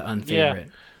pain to yeah,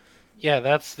 unfavorite. yeah.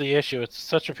 That's the issue. It's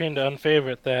such a pain to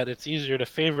unfavorite that it's easier to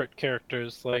favorite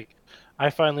characters. Like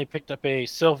I finally picked up a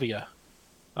Sylvia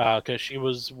because she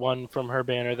was one from her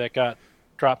banner that got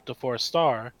dropped to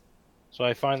 4-star. So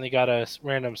I finally got a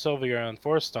random Sylvia on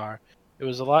 4-star. It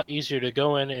was a lot easier to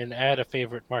go in and add a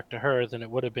favorite mark to her than it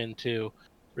would have been to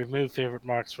remove favorite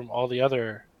marks from all the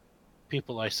other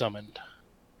people I summoned.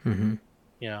 Mm-hmm.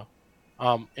 You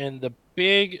know, and the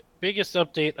biggest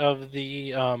update of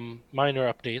the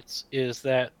minor updates is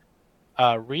that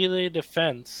Relay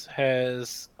Defense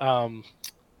has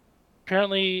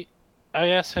apparently,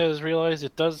 IS has realized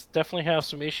it does definitely have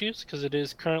some issues because it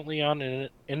is currently on an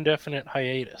indefinite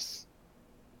hiatus.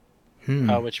 Hmm.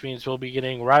 Which means we'll be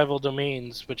getting rival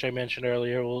domains, which I mentioned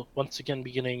earlier. We'll once again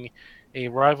be getting a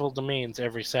rival domains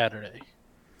every Saturday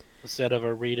instead of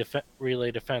a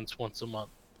relay defense once a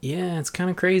month. Yeah, it's kind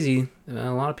of crazy.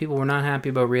 A lot of people were not happy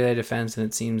about Relay Defense, and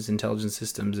it seems Intelligent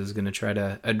Systems is going to try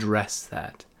to address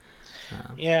that.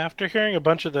 Yeah, after hearing a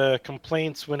bunch of the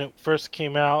complaints when it first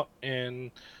came out and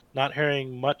not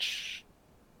hearing much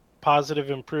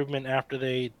positive improvement after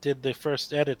they did the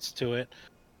first edits to it,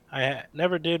 I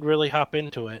never did really hop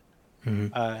into it.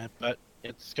 Mhm. But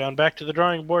it's gone back to the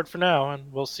drawing board for now,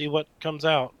 and we'll see what comes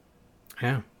out.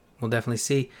 Yeah, we'll definitely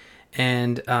see.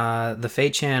 And the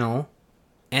Fate channel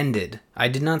ended. I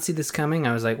did not see this coming.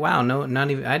 I was like, wow, no,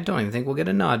 not even. I don't even think we'll get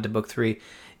a nod to book 3.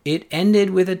 It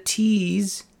ended with a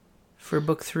tease for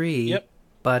book 3, Yep.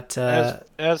 but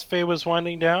As Faye was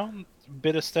winding down, a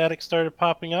bit of static started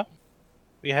popping up.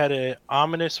 We had a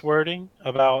ominous wording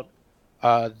about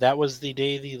that was the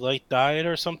day the light died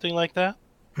or something like that,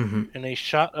 mhm. and a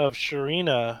shot of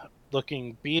Sharina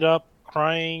looking beat up,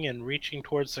 crying, and reaching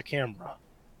towards the camera.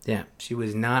 Yeah, she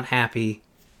was not happy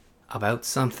about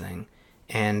something,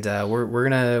 and we're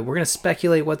gonna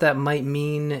speculate what that might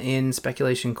mean in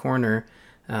Speculation Corner.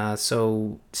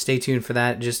 So stay tuned for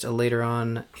that just later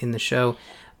on in the show.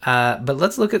 But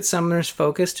let's look at Summoner's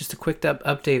Focus. Just a quick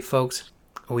update, folks.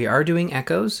 We are doing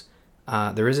echoes.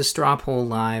 There is a straw poll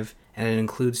live, and it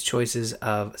includes choices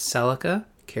of Celica,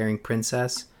 Caring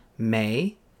Princess,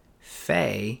 May,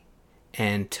 Faye,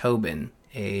 and Tobin,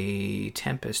 a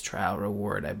Tempest Trial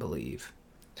reward, I believe.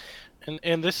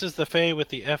 And this is the Fae with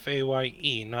the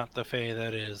Faye, not the Fae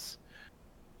that is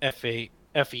Feh.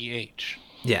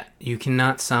 Yeah, you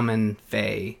cannot summon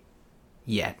Faye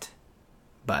yet,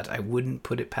 but I wouldn't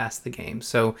put it past the game.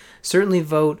 So certainly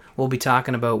vote. We'll be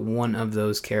talking about one of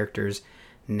those characters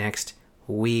next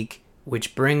week,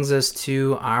 which brings us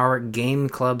to our game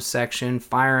club section,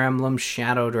 Fire Emblem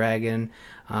Shadow Dragon.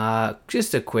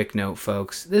 Just a quick note,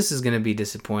 folks. This is going to be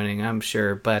disappointing, I'm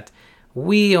sure, but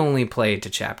we only played to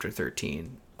Chapter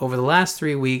 13. Over the last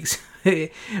 3 weeks,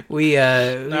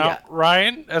 Now,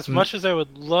 Ryan, as much as I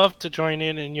would love to join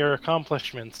in your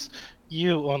accomplishments,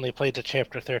 you only played to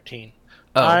chapter 13.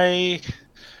 Oh. I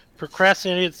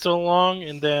procrastinated so long,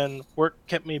 and then work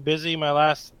kept me busy my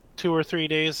last 2 or 3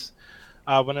 days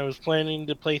when I was planning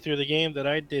to play through the game that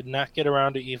I did not get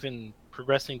around to even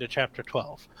progressing to chapter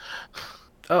 12.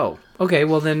 Oh, okay.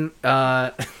 Well then,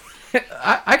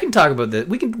 I can talk about this.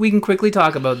 We can quickly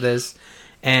talk about this,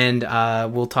 and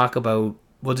we'll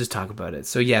just talk about it.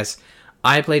 So yes,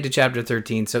 I played to chapter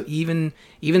 13. So even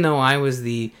though I was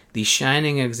the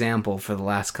shining example for the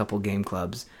last couple game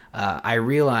clubs, I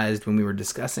realized when we were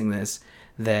discussing this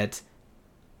that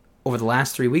over the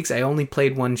last 3 weeks I only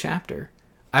played one chapter.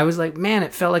 I was like, man,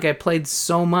 it felt like I played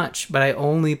so much, but I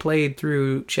only played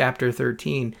through chapter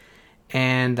 13.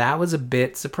 And that was a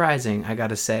bit surprising, I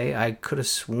gotta say. I could have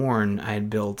sworn I'd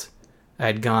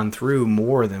gone through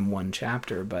more than one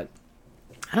chapter, but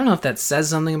I don't know if that says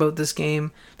something about this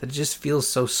game, that it just feels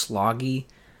so sloggy.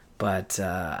 But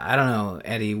I don't know,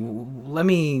 Eddie. Let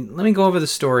me go over the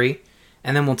story,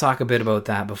 and then we'll talk a bit about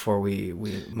that before we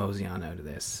mosey on out of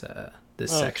this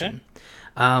section.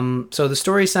 So the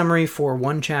story summary for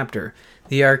one chapter: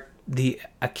 the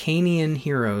Acanian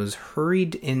heroes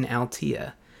hurried in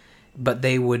Altea, but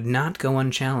they would not go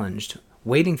unchallenged.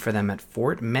 Waiting for them at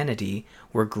Fort Menedy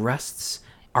were Grust's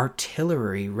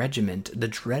artillery regiment, the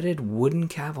dreaded wooden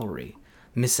cavalry.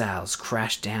 Missiles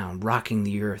crashed down, rocking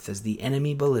the earth as the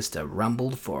enemy ballista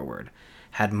rumbled forward.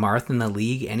 Had Marth and the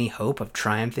League any hope of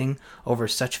triumphing over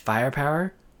such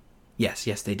firepower? Yes,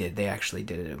 they did. They actually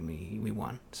did it, and we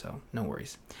won, so no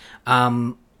worries.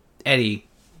 Eddie,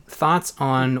 thoughts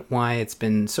on why it's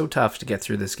been so tough to get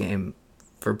through this game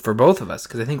for both of us?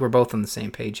 Because I think we're both on the same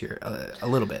page here a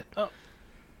little bit.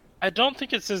 I don't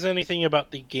think it says anything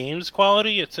about the game's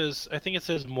quality. I think it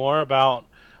says more about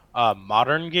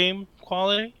modern game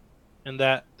quality, and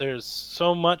that there's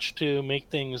so much to make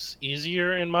things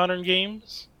easier in modern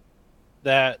games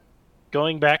that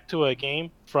going back to a game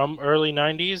from early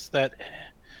 90s that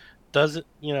doesn't,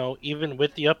 even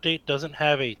with the update, doesn't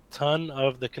have a ton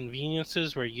of the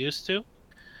conveniences we're used to,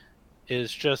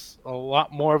 is just a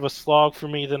lot more of a slog for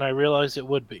me than I realized it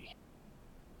would be,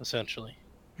 essentially.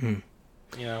 You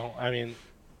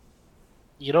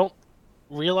don't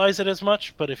realize it as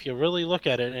much, but if you really look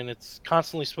at it, and it's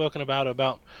constantly spoken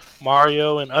about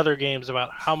Mario and other games about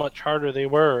how much harder they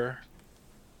were,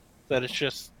 that it's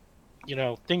just,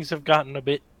 things have gotten a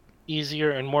bit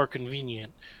easier and more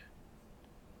convenient.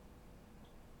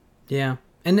 Yeah.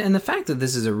 And the fact that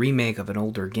this is a remake of an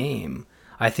older game,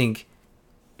 I think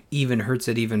even hurts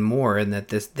it even more, and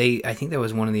that I think that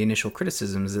was one of the initial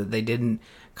criticisms, that they didn't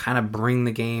kind of bring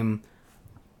the game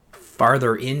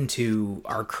farther into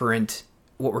our current,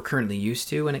 what we're currently used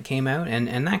to when it came out,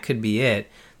 and that could be it.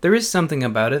 There is something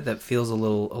about it that feels a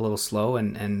little slow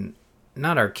and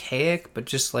not archaic, but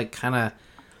just like kind of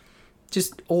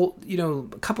just old,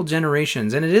 a couple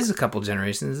generations, and it is a couple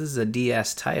generations. This is a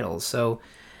DS title, so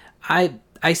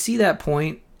I see that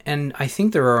point, and I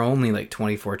think there are only like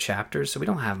 24 chapters, so we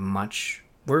don't have much.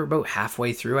 We're about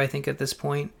halfway through, I think, at this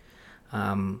point.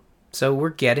 So we're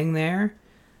getting there.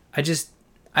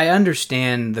 I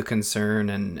understand the concern,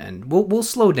 and we'll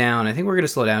slow down. I think we're going to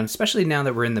slow down, especially now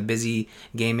that we're in the busy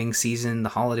gaming season. The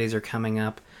holidays are coming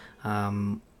up,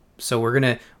 so we're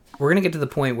gonna get to the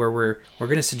point where we're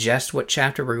gonna suggest what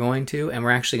chapter we're going to, and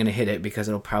we're actually gonna hit it, because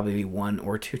it'll probably be 1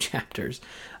 or 2 chapters.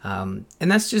 And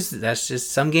that's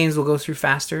just some games will go through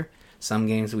faster, some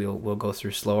games will go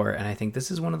through slower, and I think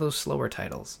this is one of those slower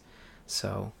titles.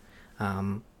 So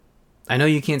I know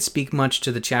you can't speak much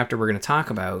to the chapter we're going to talk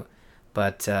about,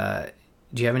 but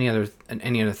do you have any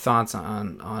other thoughts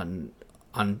on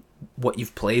what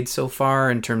you've played so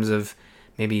far in terms of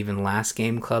maybe even last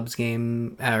game club's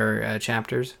game or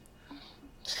chapters?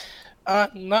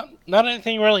 Not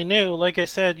anything really new. Like I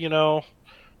said,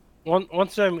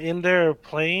 once I'm in there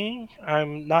playing,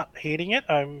 I'm not hating it.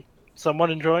 I'm somewhat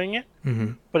enjoying it.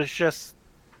 Mm-hmm. But it's just,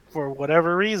 for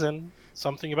whatever reason,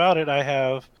 something about it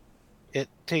it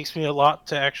takes me a lot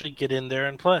to actually get in there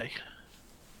and play.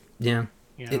 Yeah,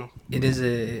 You it know.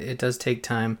 it does take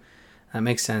time. That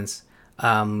makes sense.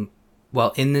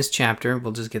 Well, in this chapter,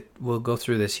 we'll go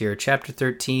through this here. Chapter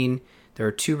 13. There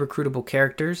are 2 recruitable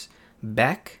characters: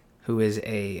 Beck, who is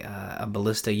a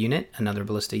ballista unit, another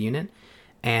ballista unit,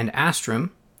 and Astrum,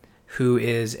 who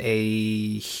is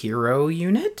a hero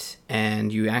unit.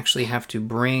 And you actually have to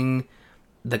bring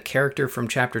the character from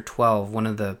chapter 12, one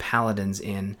of the paladins,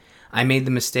 in. I made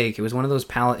the mistake. It was one of those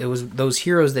it was those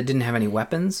heroes that didn't have any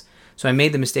weapons. So I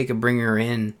made the mistake of bringing her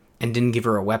in and didn't give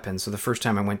her a weapon. So the first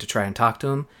time I went to try and talk to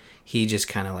him, he just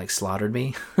kind of like slaughtered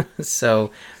me.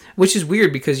 So, which is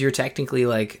weird, because you're technically,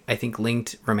 like, I think,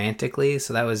 linked romantically.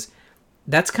 So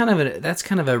that's kind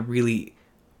of a really,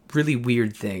 really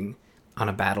weird thing on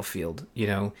a battlefield.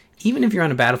 Even if you're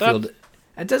on a battlefield, That's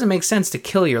it doesn't make sense to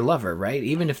kill your lover, right?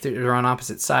 Even if they're on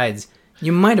opposite sides,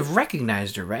 you might have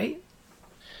recognized her, right?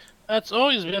 that's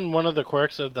always been one of the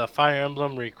quirks of the Fire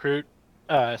Emblem Recruit,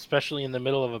 especially in the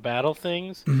middle of a battle.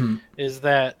 Things Mm-hmm. is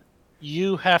that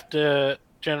you have to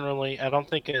generally. I don't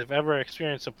think I've ever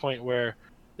experienced a point where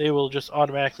they will just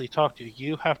automatically talk to you.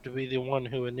 You have to be the one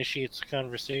who initiates the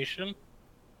conversation.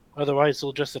 Otherwise,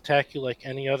 they'll just attack you like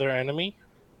any other enemy.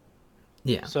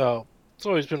 Yeah. So it's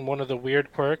always been one of the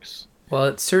weird quirks. Well,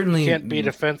 it You can't be certainly,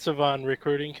 defensive on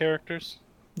recruiting characters.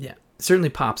 yeah, certainly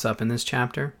pops up in this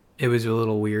chapter. It was a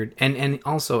little weird, and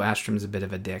also Astrom's a bit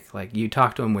of a dick. Like, you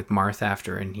talk to him with Marth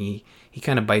after, and he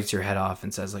kind of bites your head off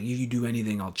and says, like, if you do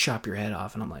anything, I'll chop your head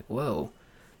off. And I'm like, whoa,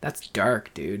 that's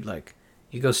dark, dude. Like,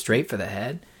 you go straight for the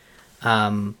head.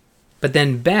 But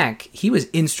then Beck, he was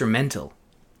instrumental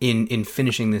in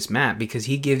finishing this map, because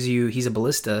he's a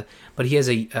ballista, but he has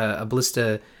a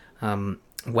ballista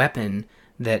weapon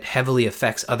that heavily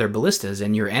affects other ballistas,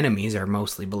 and your enemies are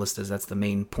mostly ballistas. That's the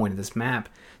main point of this map.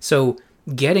 So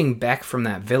getting Beck from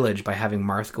that village by having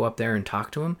Marth go up there and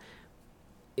talk to him,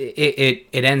 it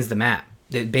ends the map.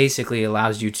 It basically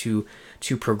allows you to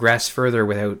progress further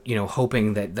without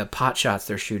hoping that the pot shots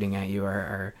they're shooting at you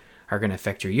are going to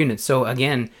affect your units. So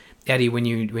again, Eddie, when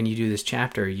you do this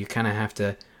chapter, you kind of have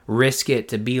to risk it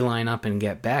to beeline up and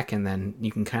get Beck, and then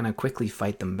you can kind of quickly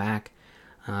fight them back.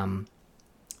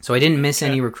 So I didn't miss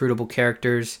any recruitable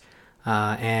characters,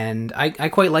 and I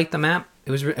quite liked the map. It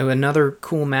was another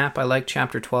cool map. I liked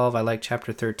Chapter 12. I liked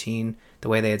Chapter 13. The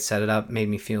way they had set it up made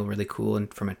me feel really cool,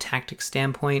 and from a tactics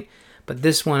standpoint. But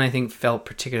this one, I think, felt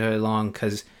particularly long,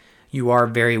 because you are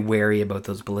very wary about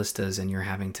those ballistas, and you're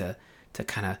having to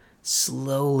kind of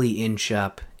slowly inch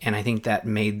up. And I think that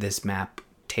made this map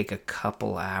take a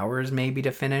couple hours maybe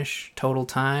to finish total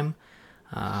time.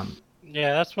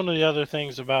 Yeah, that's one of the other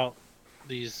things about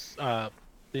these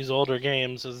older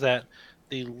games, is that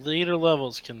the later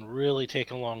levels can really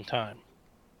take a long time.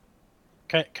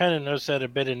 Kind of noticed that a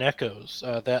bit in Echoes.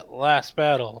 That last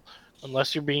battle,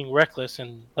 unless you're being reckless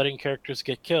and letting characters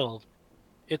get killed,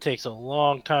 it takes a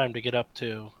long time to get up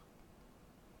to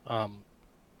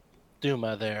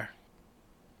Duma there.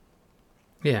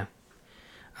 Yeah.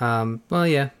 Well,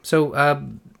 yeah. So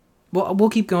we'll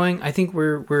keep going. I think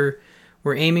we're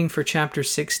we're aiming for chapter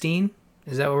 16.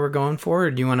 Is that what we're going for,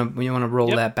 or do you want to roll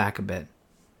Yep. that back a bit?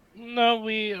 No,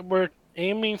 we were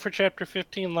aiming for chapter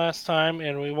 15 last time,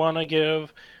 and we want to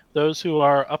give those who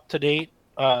are up to date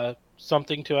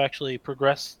something to actually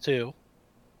progress to.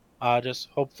 Just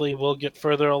hopefully we'll get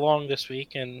further along this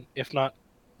week, and if not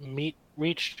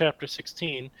reach chapter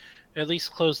 16, at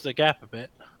least close the gap a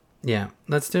bit. Yeah,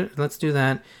 let's do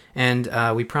that,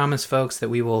 and we promise folks that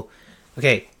we will.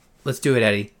 Okay, let's do it,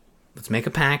 Eddie. Let's make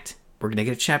a pact. We're gonna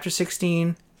get to chapter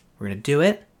 16. We're gonna do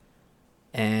it,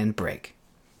 and break.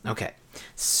 Okay,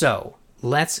 so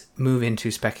let's move into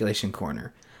speculation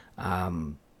corner.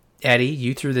 Eddie,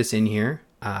 you threw this in here.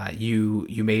 You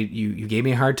gave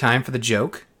me a hard time for the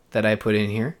joke that I put in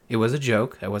here. It was a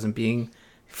joke. I wasn't being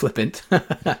flippant.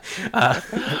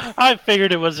 I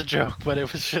figured it was a joke, but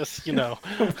it was just,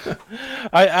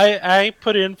 I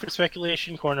put in for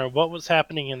speculation corner what was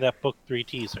happening in that book 3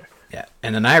 teaser. Yeah,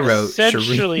 and then I wrote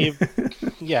essentially,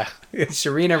 yeah,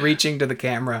 Sharina reaching to the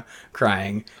camera,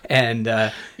 crying, and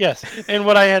yes. And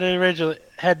what I had originally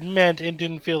had meant and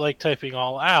didn't feel like typing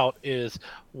all out is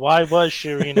why was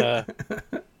Sharina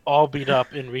all beat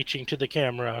up and reaching to the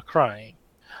camera, crying?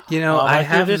 I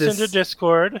have threw this into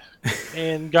Discord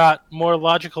and got more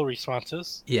logical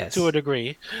responses. Yes, to a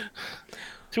degree.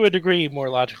 To a degree, more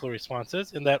logical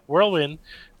responses. And that Whirlwind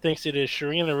thinks it is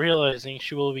Sharina realizing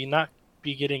she will not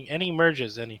be getting any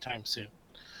merges anytime soon.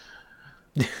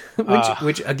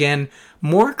 which again,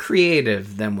 more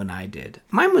creative than when I did.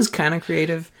 Mine was kind of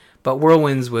creative, but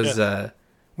Whirlwind's was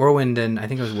Whirlwind, and I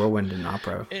think it was Whirlwind and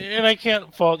Opera. And I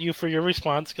can't fault you for your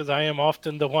response, because I am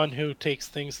often the one who takes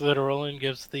things literal and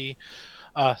gives the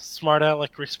smart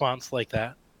aleck response like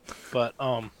that. But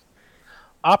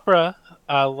Opera,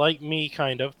 like me,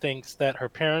 kind of thinks that her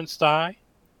parents die,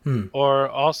 or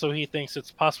also he thinks it's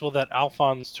possible that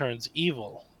Alphonse turns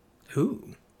evil.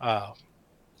 Ooh.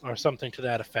 Or something to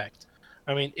that effect.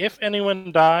 I mean, if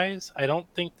anyone dies, I don't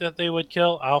think that they would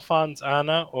kill Alphonse,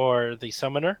 Anna, or the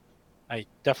Summoner. I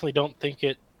definitely don't think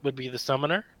it would be the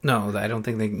Summoner. No, I don't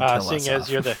think they can kill us seeing as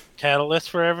you're the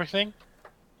catalyst for everything.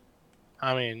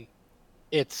 I mean,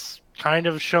 it's kind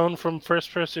of shown from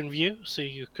first-person view, so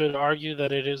you could argue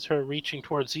that it is her reaching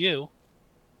towards you.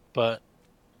 But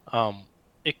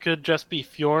it could just be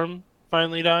Fjorm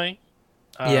finally dying,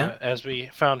 as we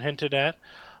found hinted at.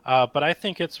 But I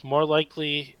think it's more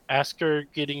likely Asker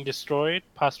getting destroyed,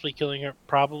 possibly killing her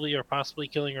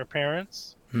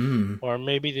parents. Or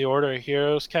maybe the Order of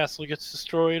Heroes castle gets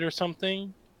destroyed or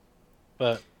something.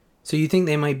 But so you think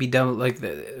they might be double, like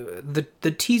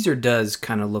the teaser does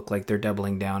kind of look like they're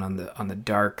doubling down on the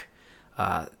dark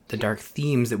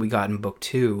themes that we got in book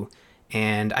 2,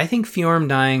 and I think Fjorm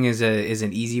dying is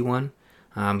an easy one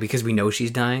because we know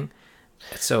she's dying.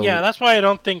 So yeah, that's why I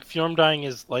don't think Fjorm dying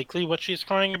is likely what she's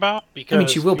crying about. Because I mean,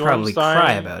 she will Fjorm's probably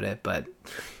cry about it, but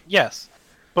yes,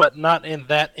 but not in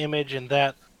that image and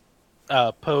that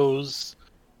pose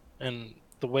and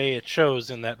the way it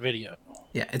shows in that video.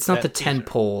 Yeah, it's not the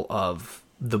tentpole of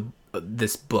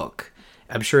this book.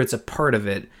 I'm sure it's a part of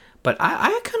it, but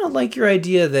I kind of like your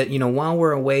idea that while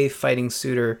we're away fighting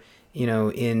Suitor,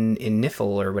 in Nifl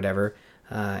or whatever,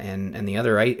 and the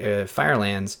other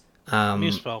Firelands.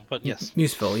 Muspel, but yes.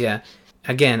 Muspel, yeah.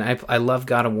 Again, I love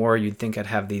God of War. You'd think I'd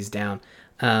have these down.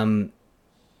 The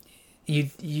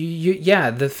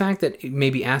fact that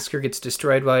maybe Asker gets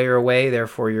destroyed while you're away,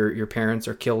 therefore your parents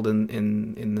are killed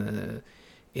in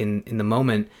the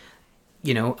moment.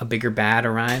 A bigger bad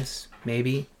arrives,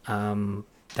 maybe.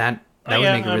 That would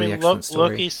make a really excellent story.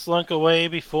 Loki slunk away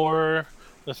before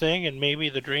the thing, and maybe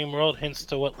the dream world hints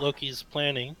to what Loki's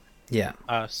planning. Yeah.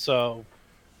 So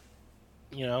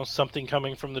something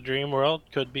coming from the dream world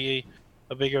could be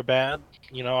a bigger bad.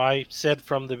 I said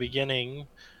from the beginning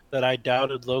that I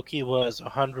doubted Loki was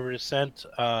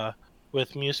 100%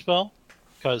 with Muspel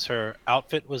because her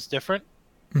outfit was different.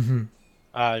 Mm-hmm.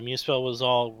 Muspel was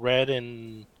all red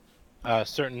and a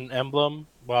certain emblem,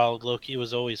 while Loki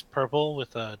was always purple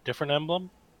with a different emblem.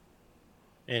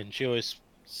 And she always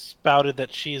spouted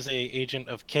that she's a agent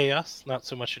of chaos, not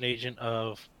so much an agent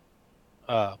of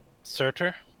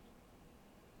Surtur.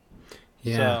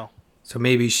 Yeah. So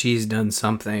maybe she's done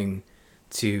something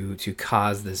to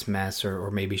cause this mess,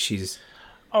 or maybe she's...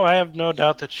 Oh, I have no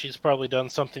doubt that she's probably done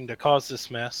something to cause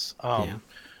this mess.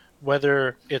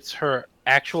 Whether it's her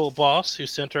actual boss who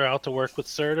sent her out to work with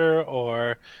Surtur,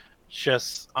 or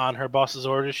just on her boss's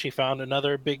orders she found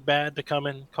another big bad to come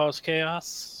and cause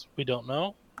chaos, we don't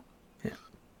know.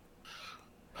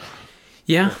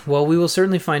 Yeah, well, we will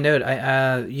certainly find out.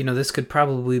 This could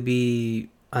probably be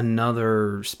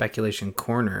another speculation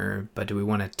corner, but do we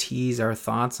want to tease our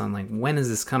thoughts on like when is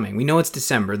this coming? We know it's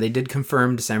December. They did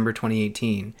confirm December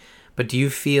 2018, but do you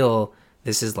feel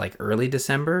this is like early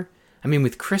December? I mean,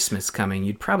 with Christmas coming,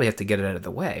 you'd probably have to get it out of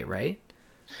the way, right?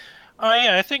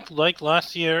 Yeah, I think like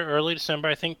last year, early December,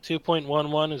 I think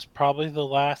 2.11 is probably the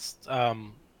last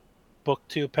Book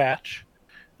 2 patch.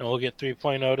 And we'll get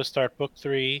 3.0 to start Book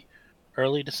 3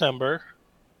 early December,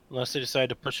 unless they decide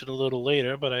to push it a little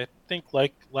later. But I think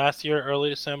like last year, early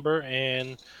December,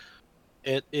 and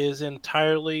it is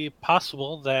entirely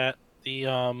possible that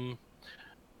the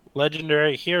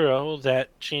legendary hero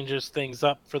that changes things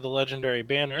up for the legendary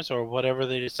banners, or whatever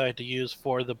they decide to use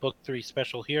for the Book 3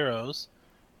 special heroes,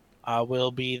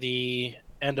 will be the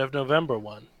end of November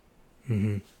one.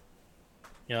 Mm-hmm.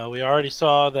 You know, we already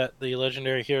saw that the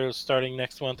legendary heroes starting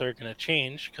next month are going to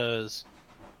change because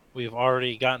we've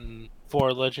already gotten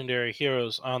 4 legendary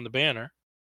heroes on the banner.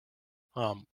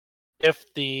 If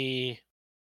the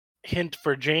hint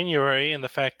for January and the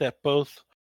fact that both,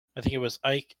 I think it was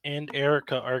Ike and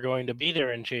Erica, are going to be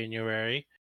there in January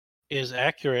is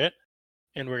accurate,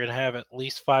 and we're going to have at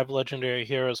least 5 legendary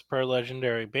heroes per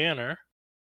legendary banner,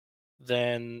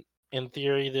 then in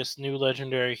theory, this new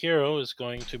legendary hero is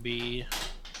going to be,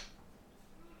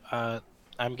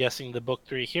 I'm guessing, the Book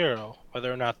 3 hero.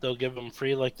 Whether or not they'll give them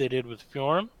free like they did with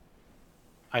Fjorm,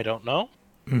 I don't know.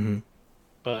 Mm-hmm.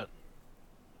 But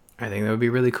I think that would be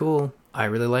really cool. I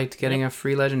really liked getting Yep. a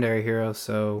free legendary hero,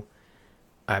 so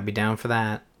I'd be down for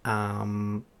that.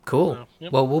 Cool.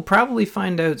 Yep. Well, we'll probably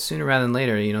find out sooner rather than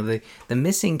later. You know, the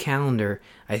missing calendar,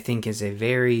 I think, is a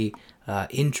very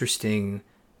interesting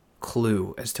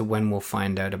clue as to when we'll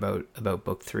find out about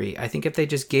Book 3. I think if they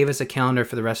just gave us a calendar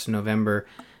for the rest of November,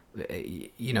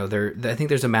 you know, I think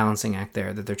there's a balancing act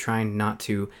there that they're trying not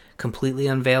to completely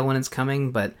unveil when it's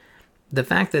coming, but the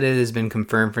fact that it has been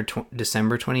confirmed for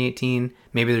December 2018,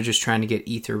 maybe they're just trying to get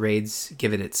Ether Raids,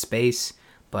 give it its space,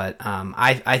 but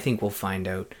I think we'll find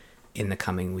out in the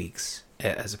coming weeks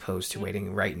as opposed to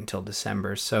waiting right until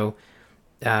December. So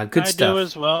good stuff.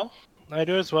 I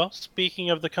do as well. Speaking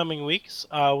of the coming weeks,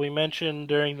 we mentioned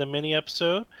during the mini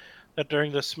episode that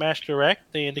during the Smash Direct,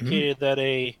 they indicated that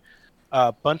a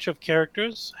bunch of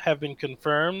characters have been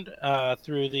confirmed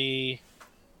through the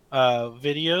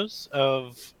videos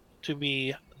to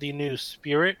be the new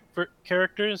Spirit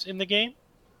characters in the game.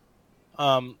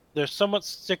 They're somewhat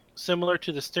similar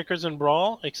to the stickers in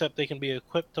Brawl, except they can be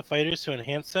equipped to fighters to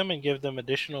enhance them and give them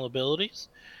additional abilities.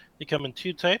 They come in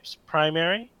 2 types: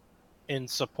 primary and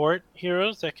support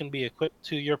heroes that can be equipped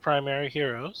to your primary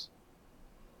heroes.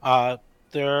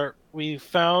 We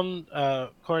found,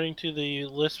 according to the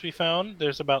list we found,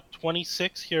 there's about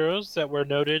 26 heroes that were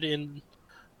noted in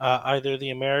either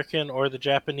the American or the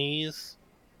Japanese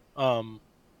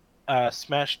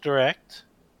Smash Direct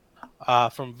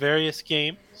from various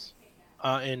games.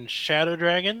 In Shadow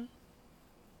Dragon,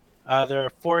 there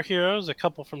are 4 heroes, a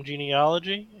couple from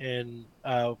Genealogy, and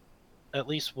at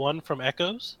least 1 from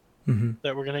Echoes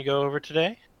that we're going to go over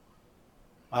today.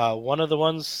 One of the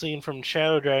ones seen from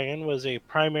Shadow Dragon was a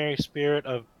primary spirit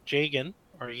of Jagan,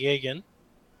 or Yagan,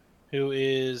 who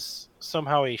is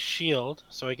somehow a shield,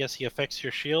 so I guess he affects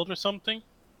your shield or something?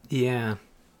 Yeah.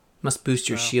 Must boost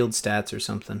your shield stats or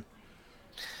something.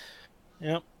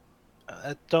 Yep.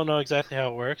 I don't know exactly how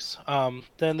it works.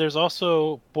 Then there's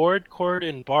also Board, Cord,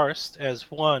 and Barst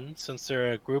as one, since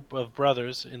they're a group of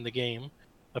brothers in the game,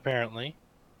 apparently.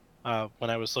 When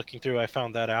I was looking through, I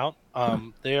found that out.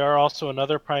 They are also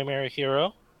another primary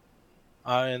hero,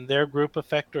 and their group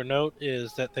effect or note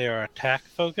is that they are attack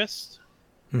focused.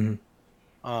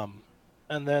 Mm-hmm.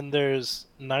 And then there's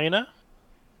Nina,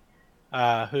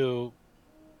 who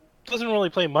doesn't really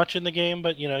play much in the game,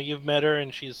 but you know, you've met her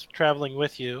and she's traveling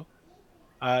with you.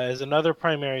 Is another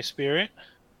primary spirit,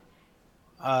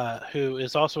 who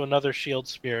is also another shield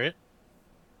spirit.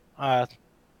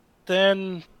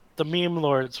 Then the meme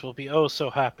lords will be oh so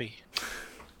happy.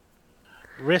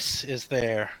 Riss is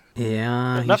there.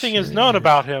 Yeah. Nothing is known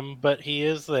about him, but he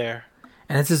is there.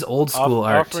 And it's his old school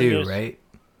art too, right?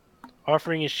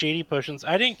 Offering his shady potions.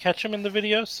 I didn't catch him in the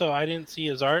video, so I didn't see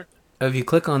his art. If you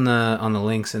click on the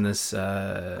links in this,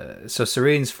 so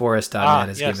Serene'sForest.net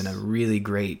has given a really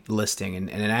great listing, and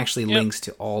it actually links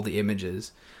to all the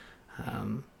images,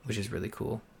 which is really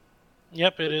cool.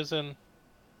 Yep, it is an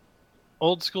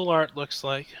old school art, looks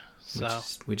like. So.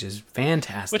 Which is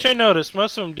fantastic. Which I noticed,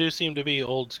 most of them do seem to be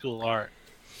old school art.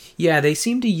 Yeah, they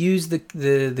seem to use the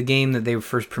game that they were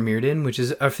first premiered in, which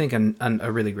is, I think,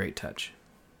 a really great touch.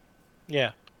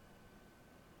 Yeah.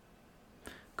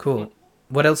 Cool.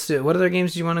 What other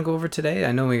games do you want to go over today?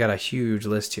 I know we got a huge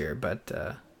list here, but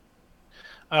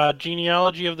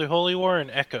Genealogy of the Holy War and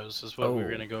Echoes is what we're Oh,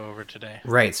 going to go over today.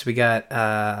 right. So we got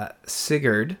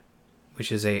Sigurd,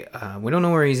 which is a we don't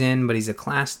know where he's in, but he's a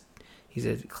class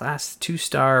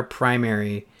 2-star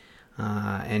primary,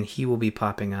 and he will be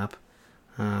popping up.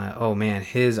 Oh man,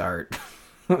 his art.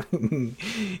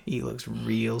 He looks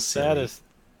real silly. That is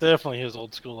definitely his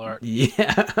old school art.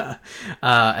 Yeah.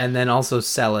 And then also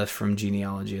Seliph from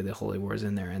Genealogy of the Holy Wars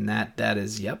in there, and that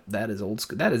is old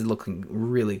school. That is looking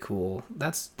really cool.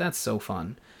 That's so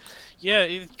fun. Yeah,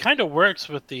 it kind of works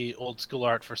with the old school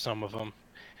art for some of them.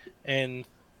 And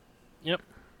yep.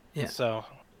 Yeah. So,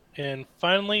 and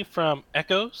finally from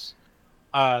Echoes,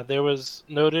 there was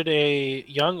noted a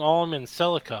young Alm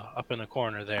Celica up in a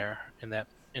corner there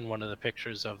in one of the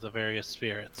pictures of the various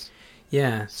spirits.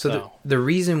 Yeah, so the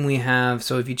reason we have...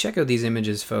 So if you check out these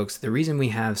images, folks, the reason we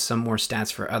have some more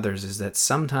stats for others is that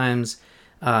sometimes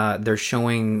they're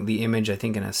showing the image, I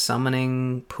think, in a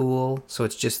summoning pool. So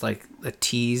it's just like a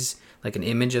tease, like an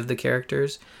image of the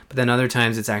characters. But then other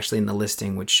times it's actually in the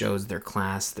listing, which shows their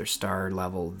class, their star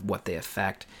level, what they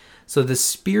affect. So the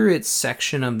spirits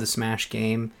section of the Smash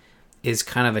game is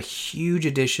kind of a huge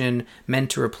addition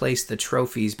meant to replace the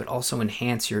trophies, but also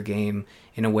enhance your game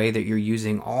in a way that you're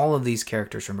using all of these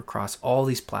characters from across all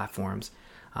these platforms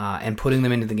and putting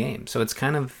them into the game. So it's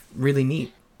kind of really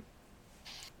neat.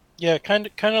 Yeah, kind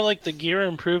of like the gear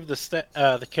improved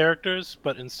the characters,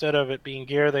 but instead of it being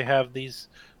gear, they have these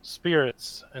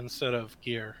spirits instead of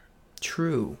gear.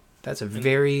 True. That's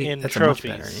much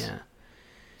better, yeah.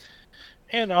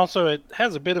 And also, it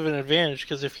has a bit of an advantage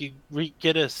because if you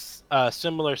get a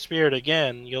similar spirit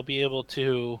again, you'll be able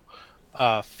to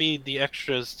feed the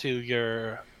extras to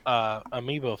your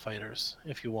amiibo fighters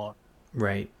if you want.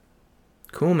 Right.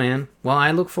 Cool, man. Well,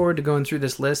 I look forward to going through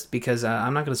this list because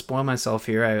I'm not going to spoil myself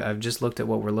here. I've just looked at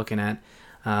what we're looking at.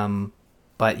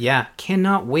 But yeah,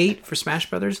 cannot wait for Smash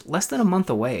Brothers. Less than a month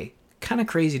away. Kind of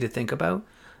crazy to think about.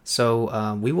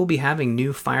 So we will be having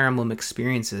new Fire Emblem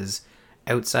experiences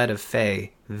outside of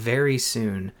Faye very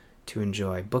soon to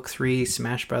enjoy. Book 3,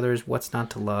 Smash Brothers, what's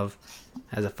not to love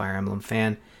as a Fire Emblem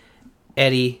fan.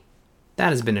 Eddie, that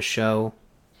has been a show.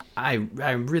 I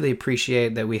really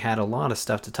appreciate that we had a lot of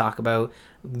stuff to talk about.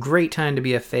 Great time to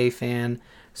be a Faye fan.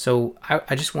 So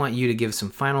I just want you to give some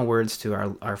final words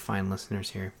to our fine listeners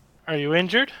here. Are you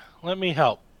injured? Let me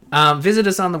help. Visit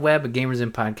us on the web at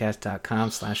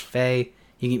gamersinpodcast.com/Faye.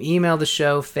 You can email the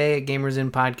show,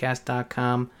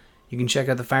 faye@gamersinpodcast.com. You can check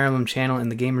out the Fire Emblem channel and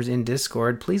the Gamers In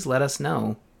Discord. Please let us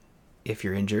know if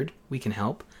you're injured. We can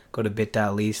help. Go to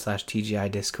bit.ly/TGI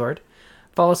Discord.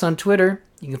 Follow us on Twitter.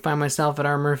 You can find myself at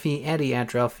rmurphy, Eddie at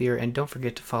Drelfear, and don't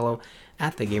forget to follow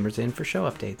at the Gamers In for show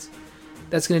updates.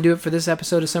 That's going to do it for this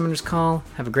episode of Summoner's Call.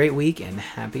 Have a great week and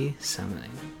happy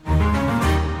summoning.